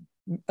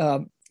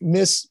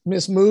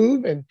miss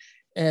move, and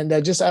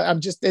I'm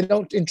just they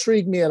don't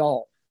intrigue me at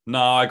all. No,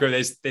 I agree.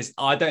 There's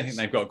I don't think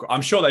they've got.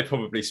 I'm sure they've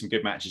probably some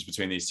good matches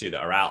between these two that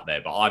are out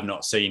there, but I've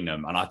not seen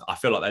them, and I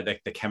feel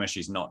like the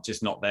chemistry's not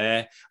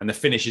there, and the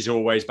finish is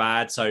always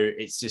bad. So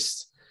it's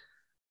just,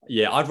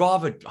 yeah, I'd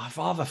rather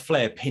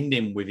Flair pinned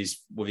him with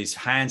his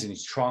hands in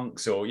his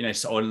trunks, or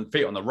or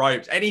feet on the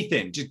ropes,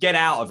 anything. Just get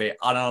out of it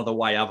another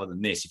way other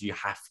than this. If you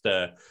have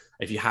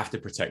to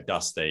protect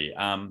Dusty.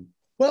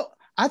 Well,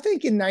 I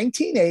think in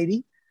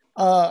 1980,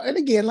 and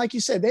again, like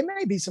you said, there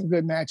may be some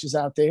good matches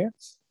out there.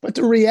 But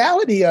the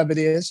reality of it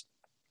is,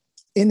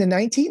 in the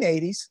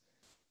 1980s,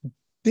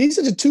 these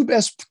are the 2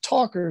 best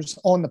talkers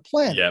on the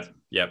planet.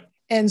 Yep.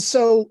 And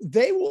so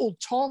they will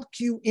talk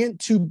you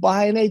into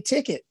buying a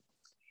ticket,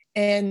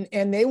 and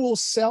they will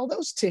sell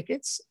those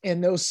tickets,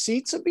 and those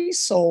seats will be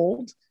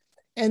sold.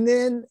 And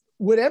then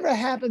whatever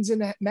happens in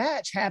that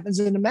match happens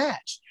in the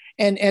match.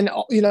 And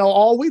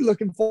all we're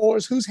looking for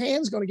is whose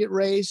hand's going to get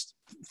raised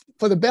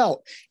for the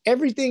belt.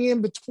 Everything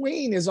in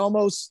between is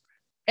almost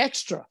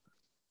extra.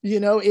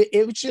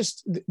 It was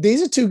just,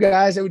 these are 2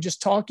 guys that would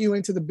just talk you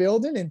into the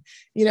building. And,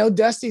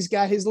 Dusty's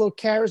got his little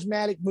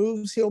charismatic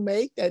moves he'll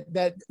make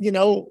that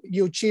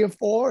you'll cheer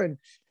for,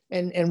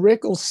 and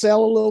Rick will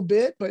sell a little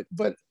bit,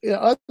 but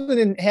other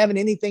than having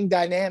anything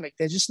dynamic,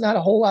 there's just not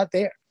a whole lot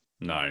there.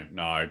 No,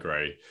 I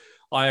agree.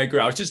 I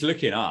was just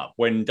looking up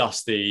when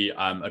Dusty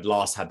at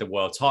last had the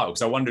world title,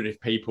 because I wondered if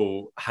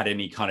people had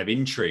any kind of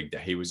intrigue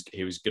that he was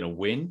going to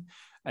win,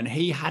 and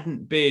he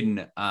hadn't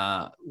been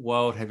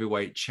world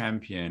heavyweight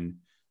champion.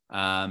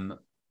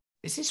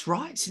 Is this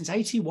right? Since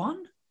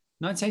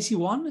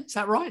 1981? Is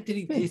that right?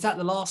 Is that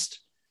the last?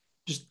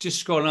 Just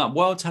scrolling up.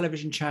 World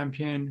television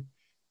champion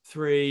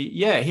 3.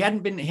 Yeah, he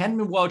hadn't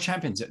been world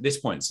champions at this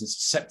point since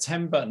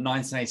September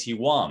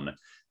 1981.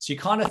 So you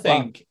kind of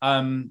think,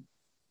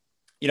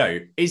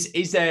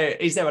 is there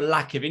a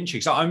lack of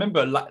intrigue? So I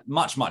remember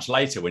much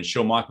later when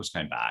Shawn Michaels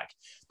came back,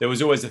 there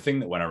was always a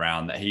thing that went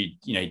around that he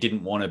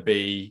didn't want to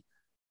be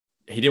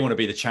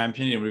the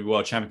champion. He didn't want to be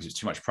world champion because it was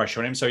too much pressure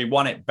on him. So he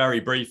won it very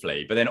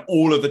briefly. But then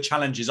all of the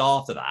challenges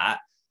after that,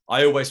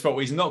 I always felt,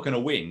 well, he's not going to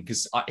win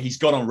because he's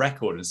gone on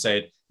record and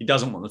said he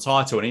doesn't want the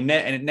title, and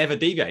it never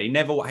deviated. He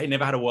never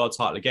had a world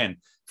title again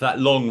for that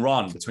long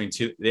run between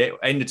the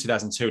end of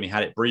 2002, and he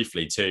had it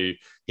briefly, to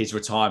his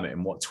retirement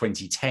in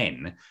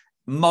 2010.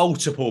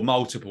 multiple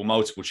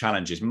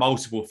challenges,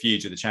 multiple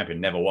feuds with the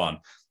champion, never won.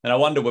 And I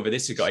wonder whether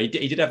this has got, he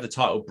did have the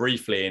title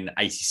briefly in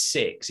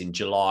 86 in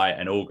July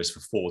and August for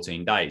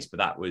 14 days, but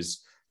that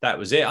was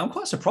it. I'm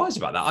quite surprised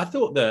about that. I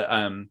thought that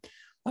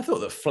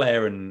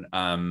Flair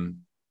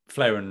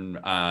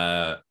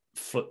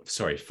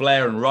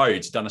and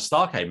Rhodes done a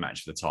Starrcade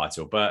match for the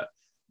title, but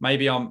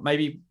maybe I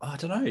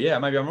don't know. Yeah,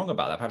 maybe I'm wrong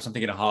about that. Perhaps I'm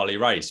thinking of Harley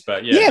Race,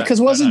 but yeah. Yeah, because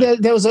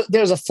there was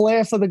a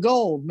Flair for the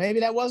gold.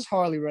 Maybe that was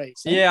Harley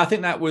Race. Huh? Yeah, I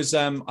think that was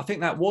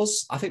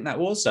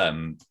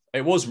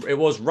it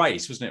was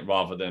Race, wasn't it,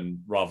 rather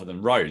than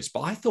Rhodes.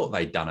 But I thought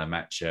they'd done a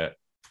match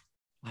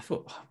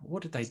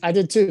what did they? I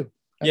did too.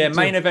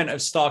 Main event of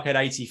Starrcade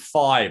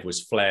 85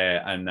 was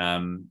Flair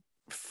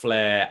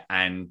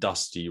and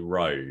Dusty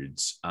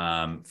Rhodes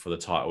for the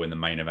title in the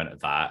main event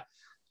of that.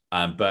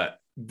 But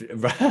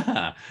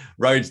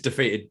Rhodes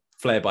defeated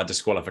Flair by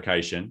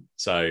disqualification.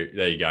 So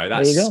there you go.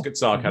 That's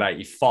Starrcade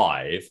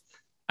 85.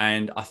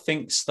 And I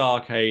think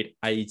Starrcade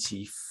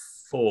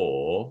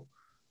 84,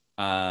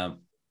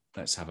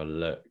 let's have a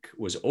look,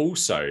 was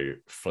also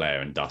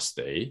Flair and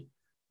Dusty.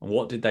 And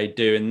what did they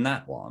do in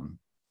that one?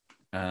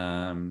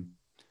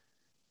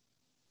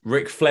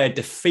 Ric Flair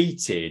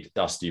defeated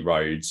Dusty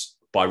Rhodes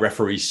by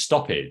referee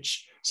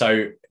stoppage.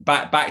 So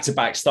back to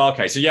back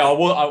Starrcade. So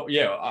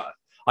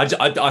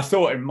I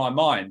thought in my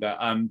mind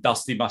that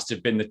Dusty must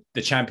have been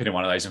the champion in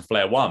one of those and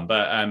Flair won,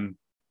 but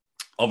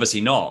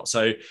obviously not.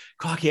 So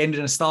crikey, ended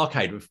in a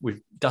Starrcade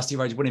with Dusty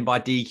Rhodes winning by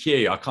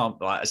DQ. I can't,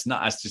 that's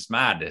just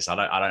madness. I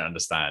don't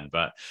understand.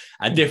 But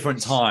a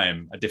different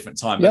time. Yep.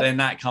 But then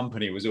that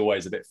company was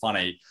always a bit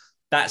funny.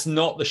 That's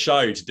not the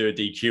show to do a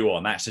DQ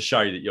on. That's the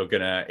show that you're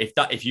gonna.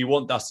 If you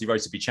want Dusty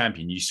Rhodes to be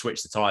champion, you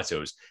switch the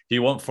titles. If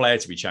you want Flair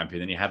to be champion,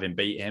 then you have him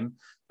beat him.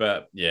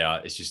 But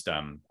yeah, it's just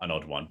an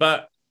odd one.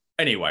 But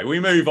anyway,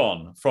 we move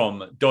on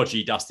from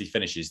dodgy Dusty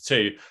finishes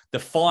to the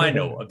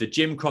final of the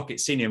Jim Crockett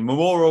Senior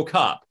Memorial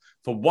Cup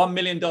for $1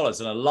 million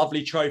and a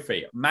lovely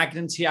trophy.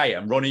 Magnum TA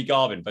and Ronnie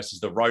Garvin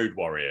versus the Road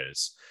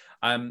Warriors.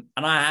 And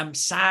I am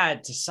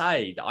sad to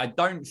say that I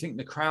don't think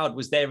the crowd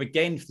was there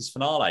again for this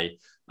finale.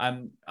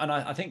 And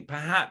I think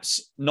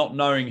perhaps not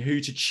knowing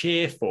who to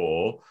cheer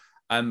for,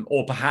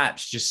 or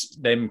perhaps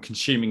just them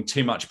consuming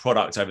too much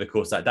product over the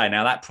course of that day.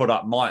 Now, that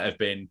product might have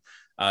been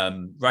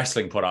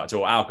wrestling product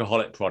or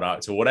alcoholic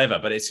product or whatever,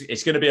 but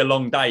it's going to be a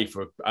long day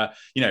for,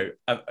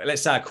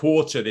 let's say a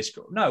quarter this.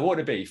 No, what would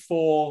it be?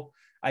 4,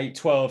 8,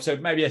 12. So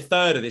maybe a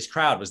third of this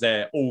crowd was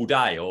there all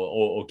day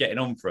or getting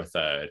on for a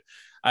third.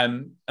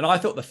 And I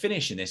thought the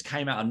finish in this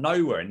came out of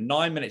nowhere in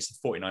 9 minutes and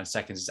 49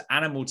 seconds as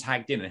Animal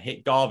tagged in and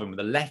hit Garvin with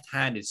a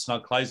left-handed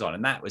snug clothesline,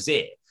 and that was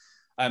it.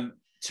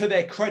 To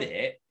their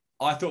credit,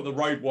 I thought the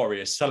Road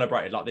Warriors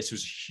celebrated like this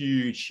was a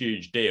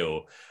huge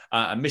deal.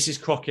 And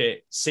Mrs.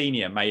 Crockett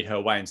Sr. made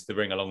her way into the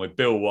ring along with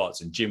Bill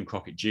Watts and Jim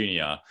Crockett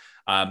Jr.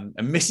 And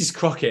Mrs.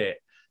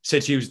 Crockett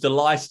said she was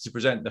delighted to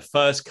present the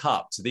first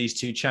cup to these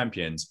two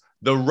champions,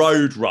 the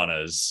Road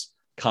Runners.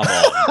 Come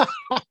on.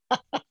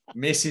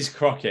 Mrs.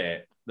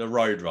 Crockett. The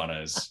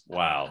Roadrunners.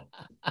 Wow.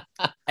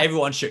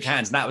 Everyone shook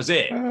hands and that was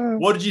it.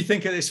 What did you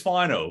think of this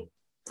final?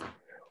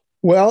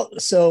 Well,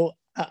 so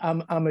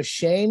I'm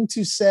ashamed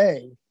to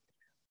say,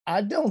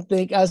 I don't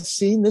think I've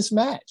seen this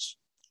match.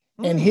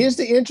 And here's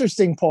the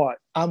interesting part.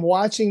 I'm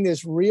watching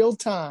this real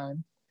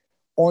time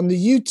on the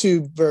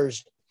YouTube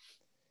version.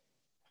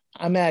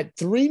 I'm at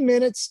 3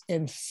 minutes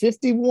and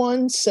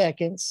 51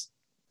 seconds,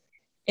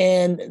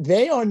 and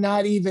they are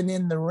not even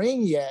in the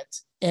ring yet.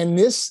 And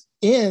this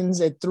ends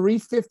at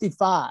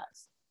 3:55.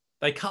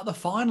 They cut the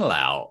final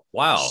out.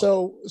 Wow.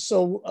 So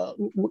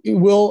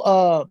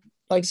we'll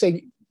like I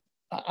say,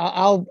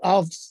 I'll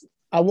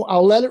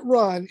let it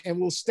run and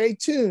we'll stay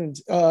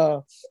tuned.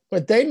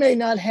 But they may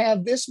not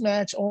have this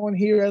match on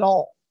here at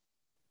all.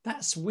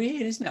 That's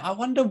weird, isn't it? I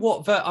wonder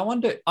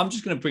I'm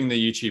just going to bring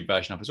the YouTube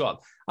version up as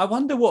well. I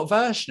wonder what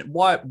version,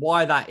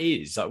 why that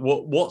is. Like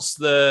what's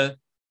the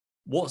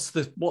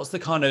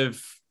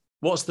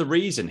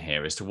reason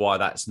here as to why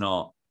that's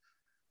not.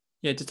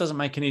 Yeah, it just doesn't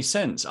make any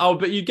sense. Oh,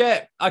 but you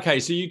get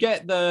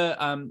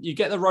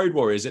the Road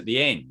Warriors at the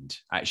end,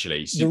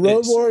 actually. So the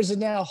Road Warriors are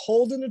now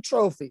holding a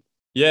trophy.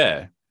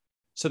 Yeah.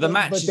 So the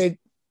match, but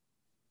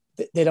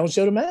they don't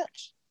show the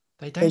match.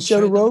 They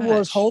show the Road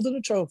Warriors holding a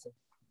trophy.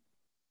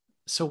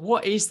 So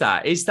what is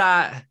that?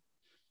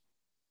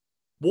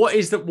 What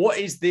is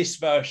this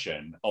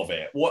version of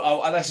it?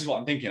 This is what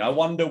I'm thinking. I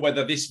wonder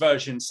whether this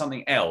version's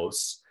something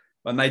else,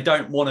 and they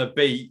don't want to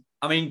beat.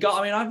 I would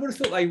have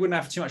thought they wouldn't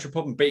have too much of a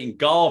problem beating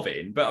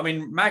Garvin, but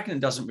Magnum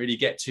doesn't really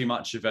get too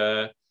much of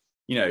a,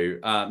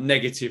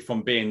 negative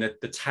from being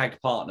the tag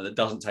partner that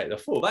doesn't take the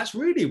fall. That's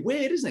really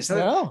weird, isn't it?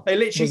 So they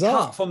literally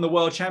cut from the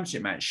World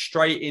Championship match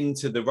straight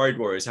into the Road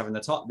Warriors having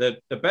the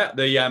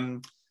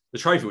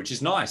trophy, which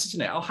is nice,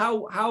 isn't it? Oh,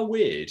 how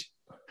weird.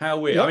 How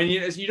weird. Yep. I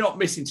mean, you're not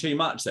missing too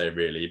much there,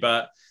 really,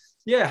 but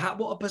Yeah,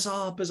 what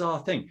a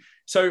bizarre thing.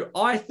 So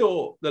I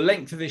thought the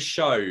length of this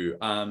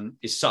show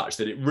is such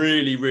that it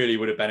really, really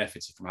would have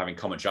benefited from having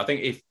commentary. I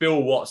think if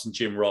Bill Watts and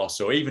Jim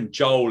Ross, or even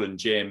Joel and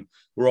Jim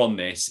were on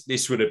this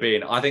would have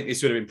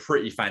been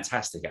pretty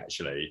fantastic,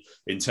 actually,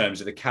 in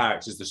terms of the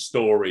characters, the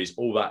stories,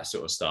 all that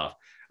sort of stuff.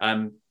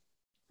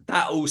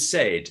 That all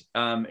said,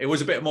 it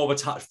was a bit more of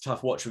a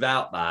tough watch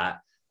without that.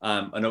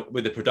 And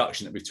with the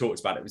production that we've talked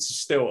about, it was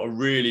still a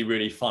really,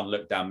 really fun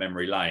look down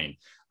memory lane.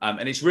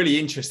 And it's really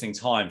interesting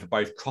time for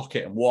both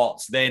Crockett and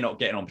Watts. They're not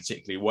getting on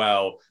particularly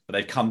well, but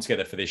they've come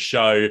together for this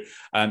show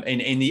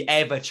in the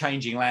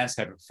ever-changing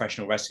landscape of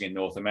professional wrestling in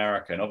North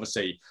America. And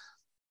obviously,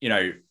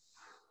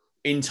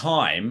 in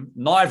time,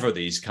 neither of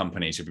these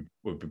companies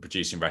would be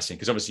producing wrestling,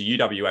 because obviously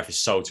UWF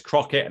is sold to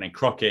Crockett and then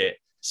Crockett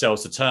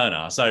sells to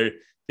Turner. So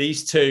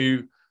these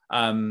two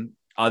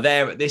are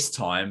there at this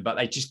time, but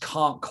they just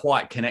can't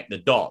quite connect the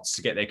dots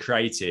to get their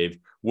creative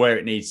where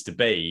it needs to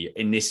be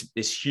in this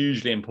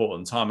hugely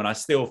important time. And I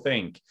still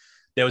think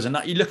there was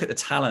enough. You look at the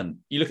talent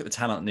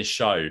in this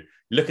show, you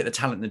look at the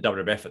talent in the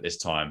WWF at this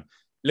time,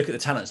 look at the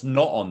talent that's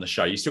not on the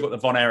show. You still got the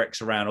Von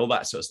Erichs around, all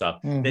that sort of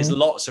stuff.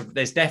 Mm-hmm.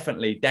 There's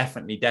definitely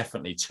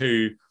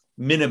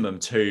minimum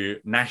two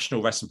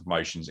national wrestling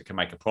promotions that can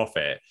make a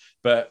profit.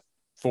 But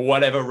for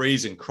whatever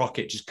reason,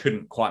 Crockett just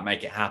couldn't quite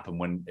make it happen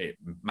when it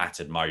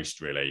mattered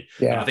most, really.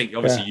 Yeah, and I think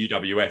obviously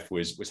UWF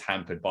was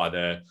hampered by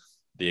the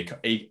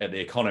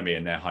economy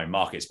in their home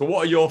markets. But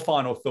what are your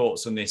final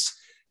thoughts on this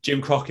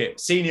Jim Crockett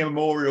Senior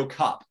Memorial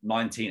Cup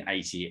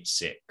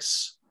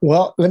 1986?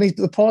 Well, let me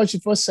pause you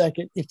for a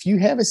second. If you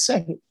have a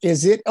second,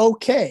 is it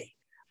okay?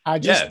 I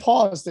just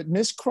paused that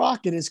Miss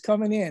Crockett is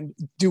coming in.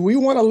 Do we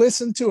want to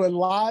listen to a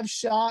live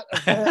shot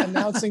of her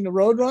announcing the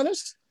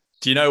Roadrunners?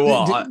 Do you know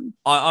what?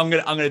 I'm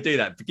gonna do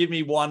that. But give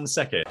me 1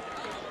 second.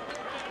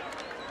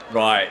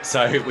 Right.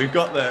 So we've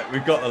got the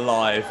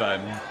live.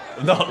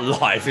 Not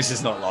live. This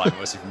is not live.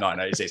 Obviously from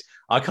 1986.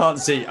 I can't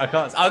see.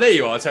 Oh, there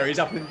you are, Terry. He's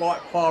up in the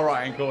far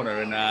right hand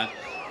corner, and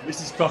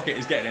Mrs. Crockett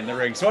is getting in the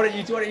ring. So why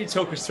don't you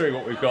talk us through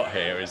what we've got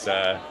here?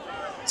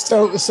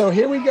 So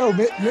here we go.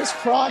 Miss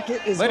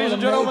Crockett is. Ladies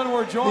and gentlemen,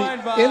 we're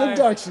joined by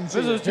introductions.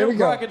 This is Jim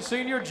Crockett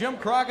Sr., Jim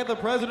Crockett, the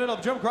president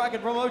of Jim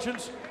Crockett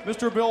Promotions,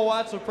 Mr. Bill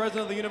Watts, the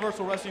president of the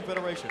Universal Wrestling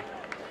Federation.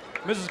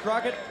 Mrs.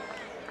 Crockett.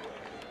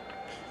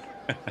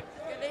 Good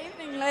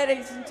evening,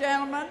 ladies and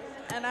gentlemen,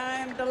 and I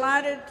am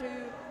delighted to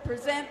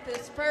present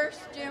this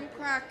first Jim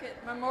Crockett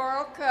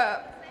Memorial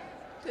Cup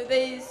to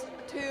these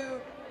two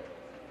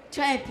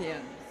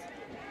champions.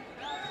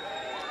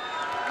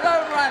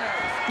 Roadrunners.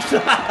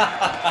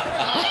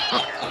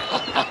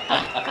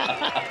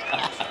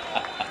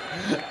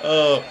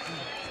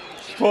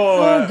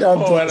 Poor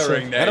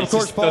Ellering there. And of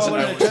course, Paul doesn't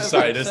know what to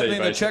say, does he?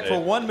 Sending the check for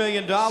 $1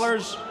 million.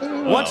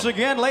 Once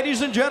again,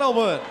 ladies and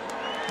gentlemen,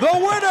 the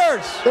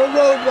winners of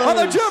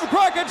the Jim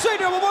Crockett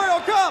Senior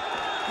Memorial Cup,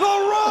 the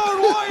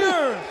Road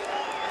Warriors.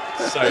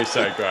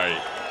 So great.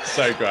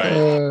 So great.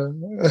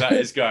 That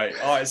is great.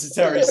 All right, so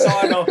Terry,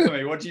 sign off for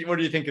me. What do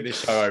you think of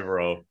this show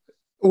overall?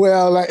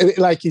 Well,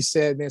 like you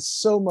said, there's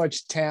so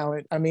much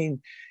talent. I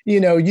mean,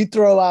 you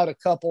throw out a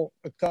couple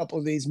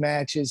of these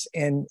matches,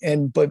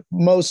 but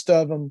most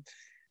of them,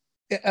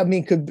 I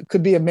mean,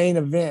 could be a main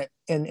event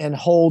and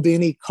hold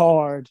any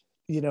card,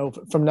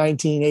 from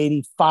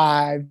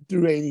 1985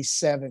 through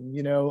 87.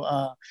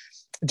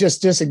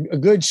 Just a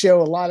good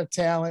show, a lot of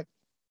talent.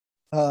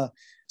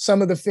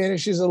 Some of the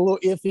finishes are a little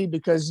iffy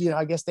because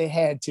I guess they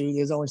had to.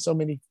 There's only so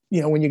many.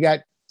 When you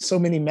got so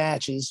many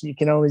matches, you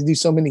can always do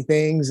so many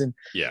things,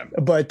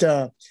 but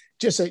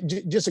just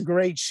a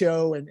great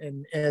show,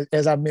 and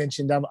as I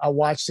mentioned, I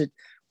watched it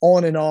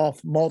on and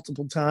off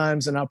multiple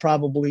times, and I'll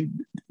probably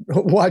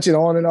watch it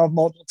on and off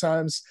multiple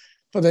times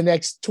for the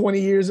next 20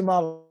 years of my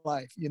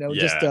life.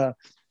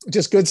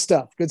 Just good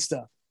stuff.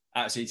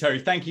 Absolutely, Terry.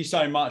 Thank you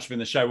so much for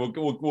the show.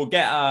 We'll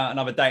get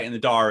another date in the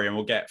diary, and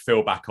we'll get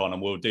Phil back on,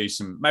 and we'll do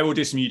some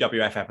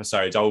UWF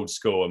episodes, old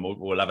school, and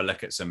we'll have a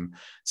look at some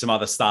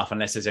other stuff,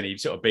 unless there's any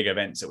sort of big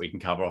events that we can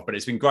cover off. But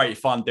it's been great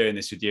fun doing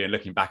this with you and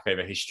looking back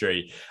over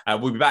history.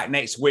 We'll be back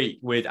next week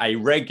with a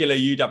regular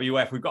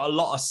UWF. We've got a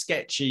lot of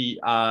sketchy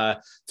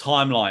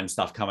timeline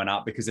stuff coming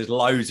up because there's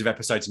loads of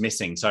episodes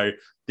missing. So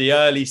the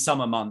early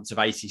summer months of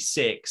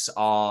 86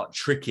 are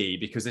tricky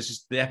because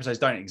the episodes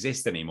don't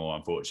exist anymore,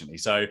 unfortunately.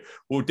 So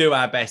we'll do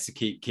our best to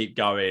keep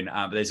going.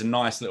 But there's a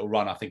nice little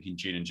run, I think, in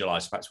June and July.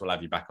 So perhaps we'll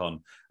have you back on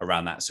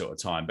around that sort of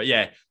time. But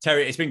yeah,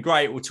 Terry, it's been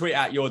great. We'll tweet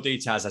out your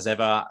details as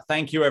ever.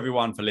 Thank you,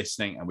 everyone, for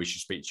listening. And we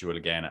should speak to you all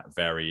again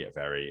very,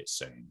 very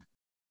soon.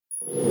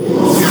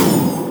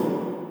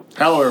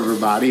 Hello,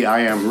 everybody.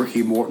 I am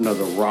Ricky Morton of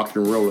the Rock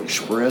and Roll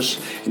Express.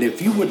 And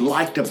if you would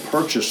like to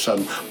purchase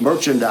some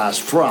merchandise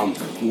from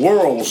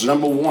World's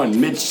 #1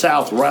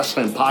 Mid-South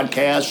Wrestling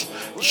Podcast,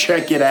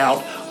 check it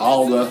out.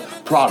 All the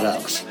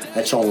products.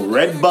 That's on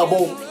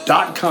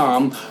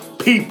redbubble.com.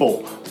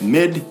 People,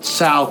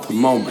 Mid-South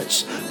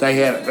Moments. They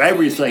have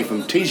everything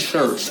from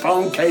t-shirts,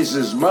 phone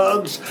cases,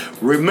 mugs.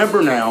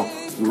 Remember now,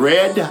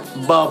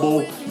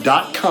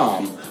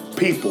 redbubble.com.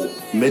 People,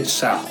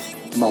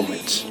 Mid-South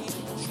Moments.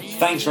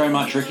 Thanks very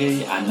much,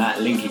 Ricky. And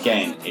that link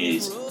again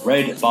is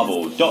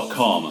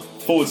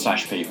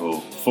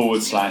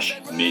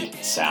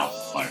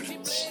redbubble.com/people/Mid-South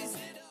Moments.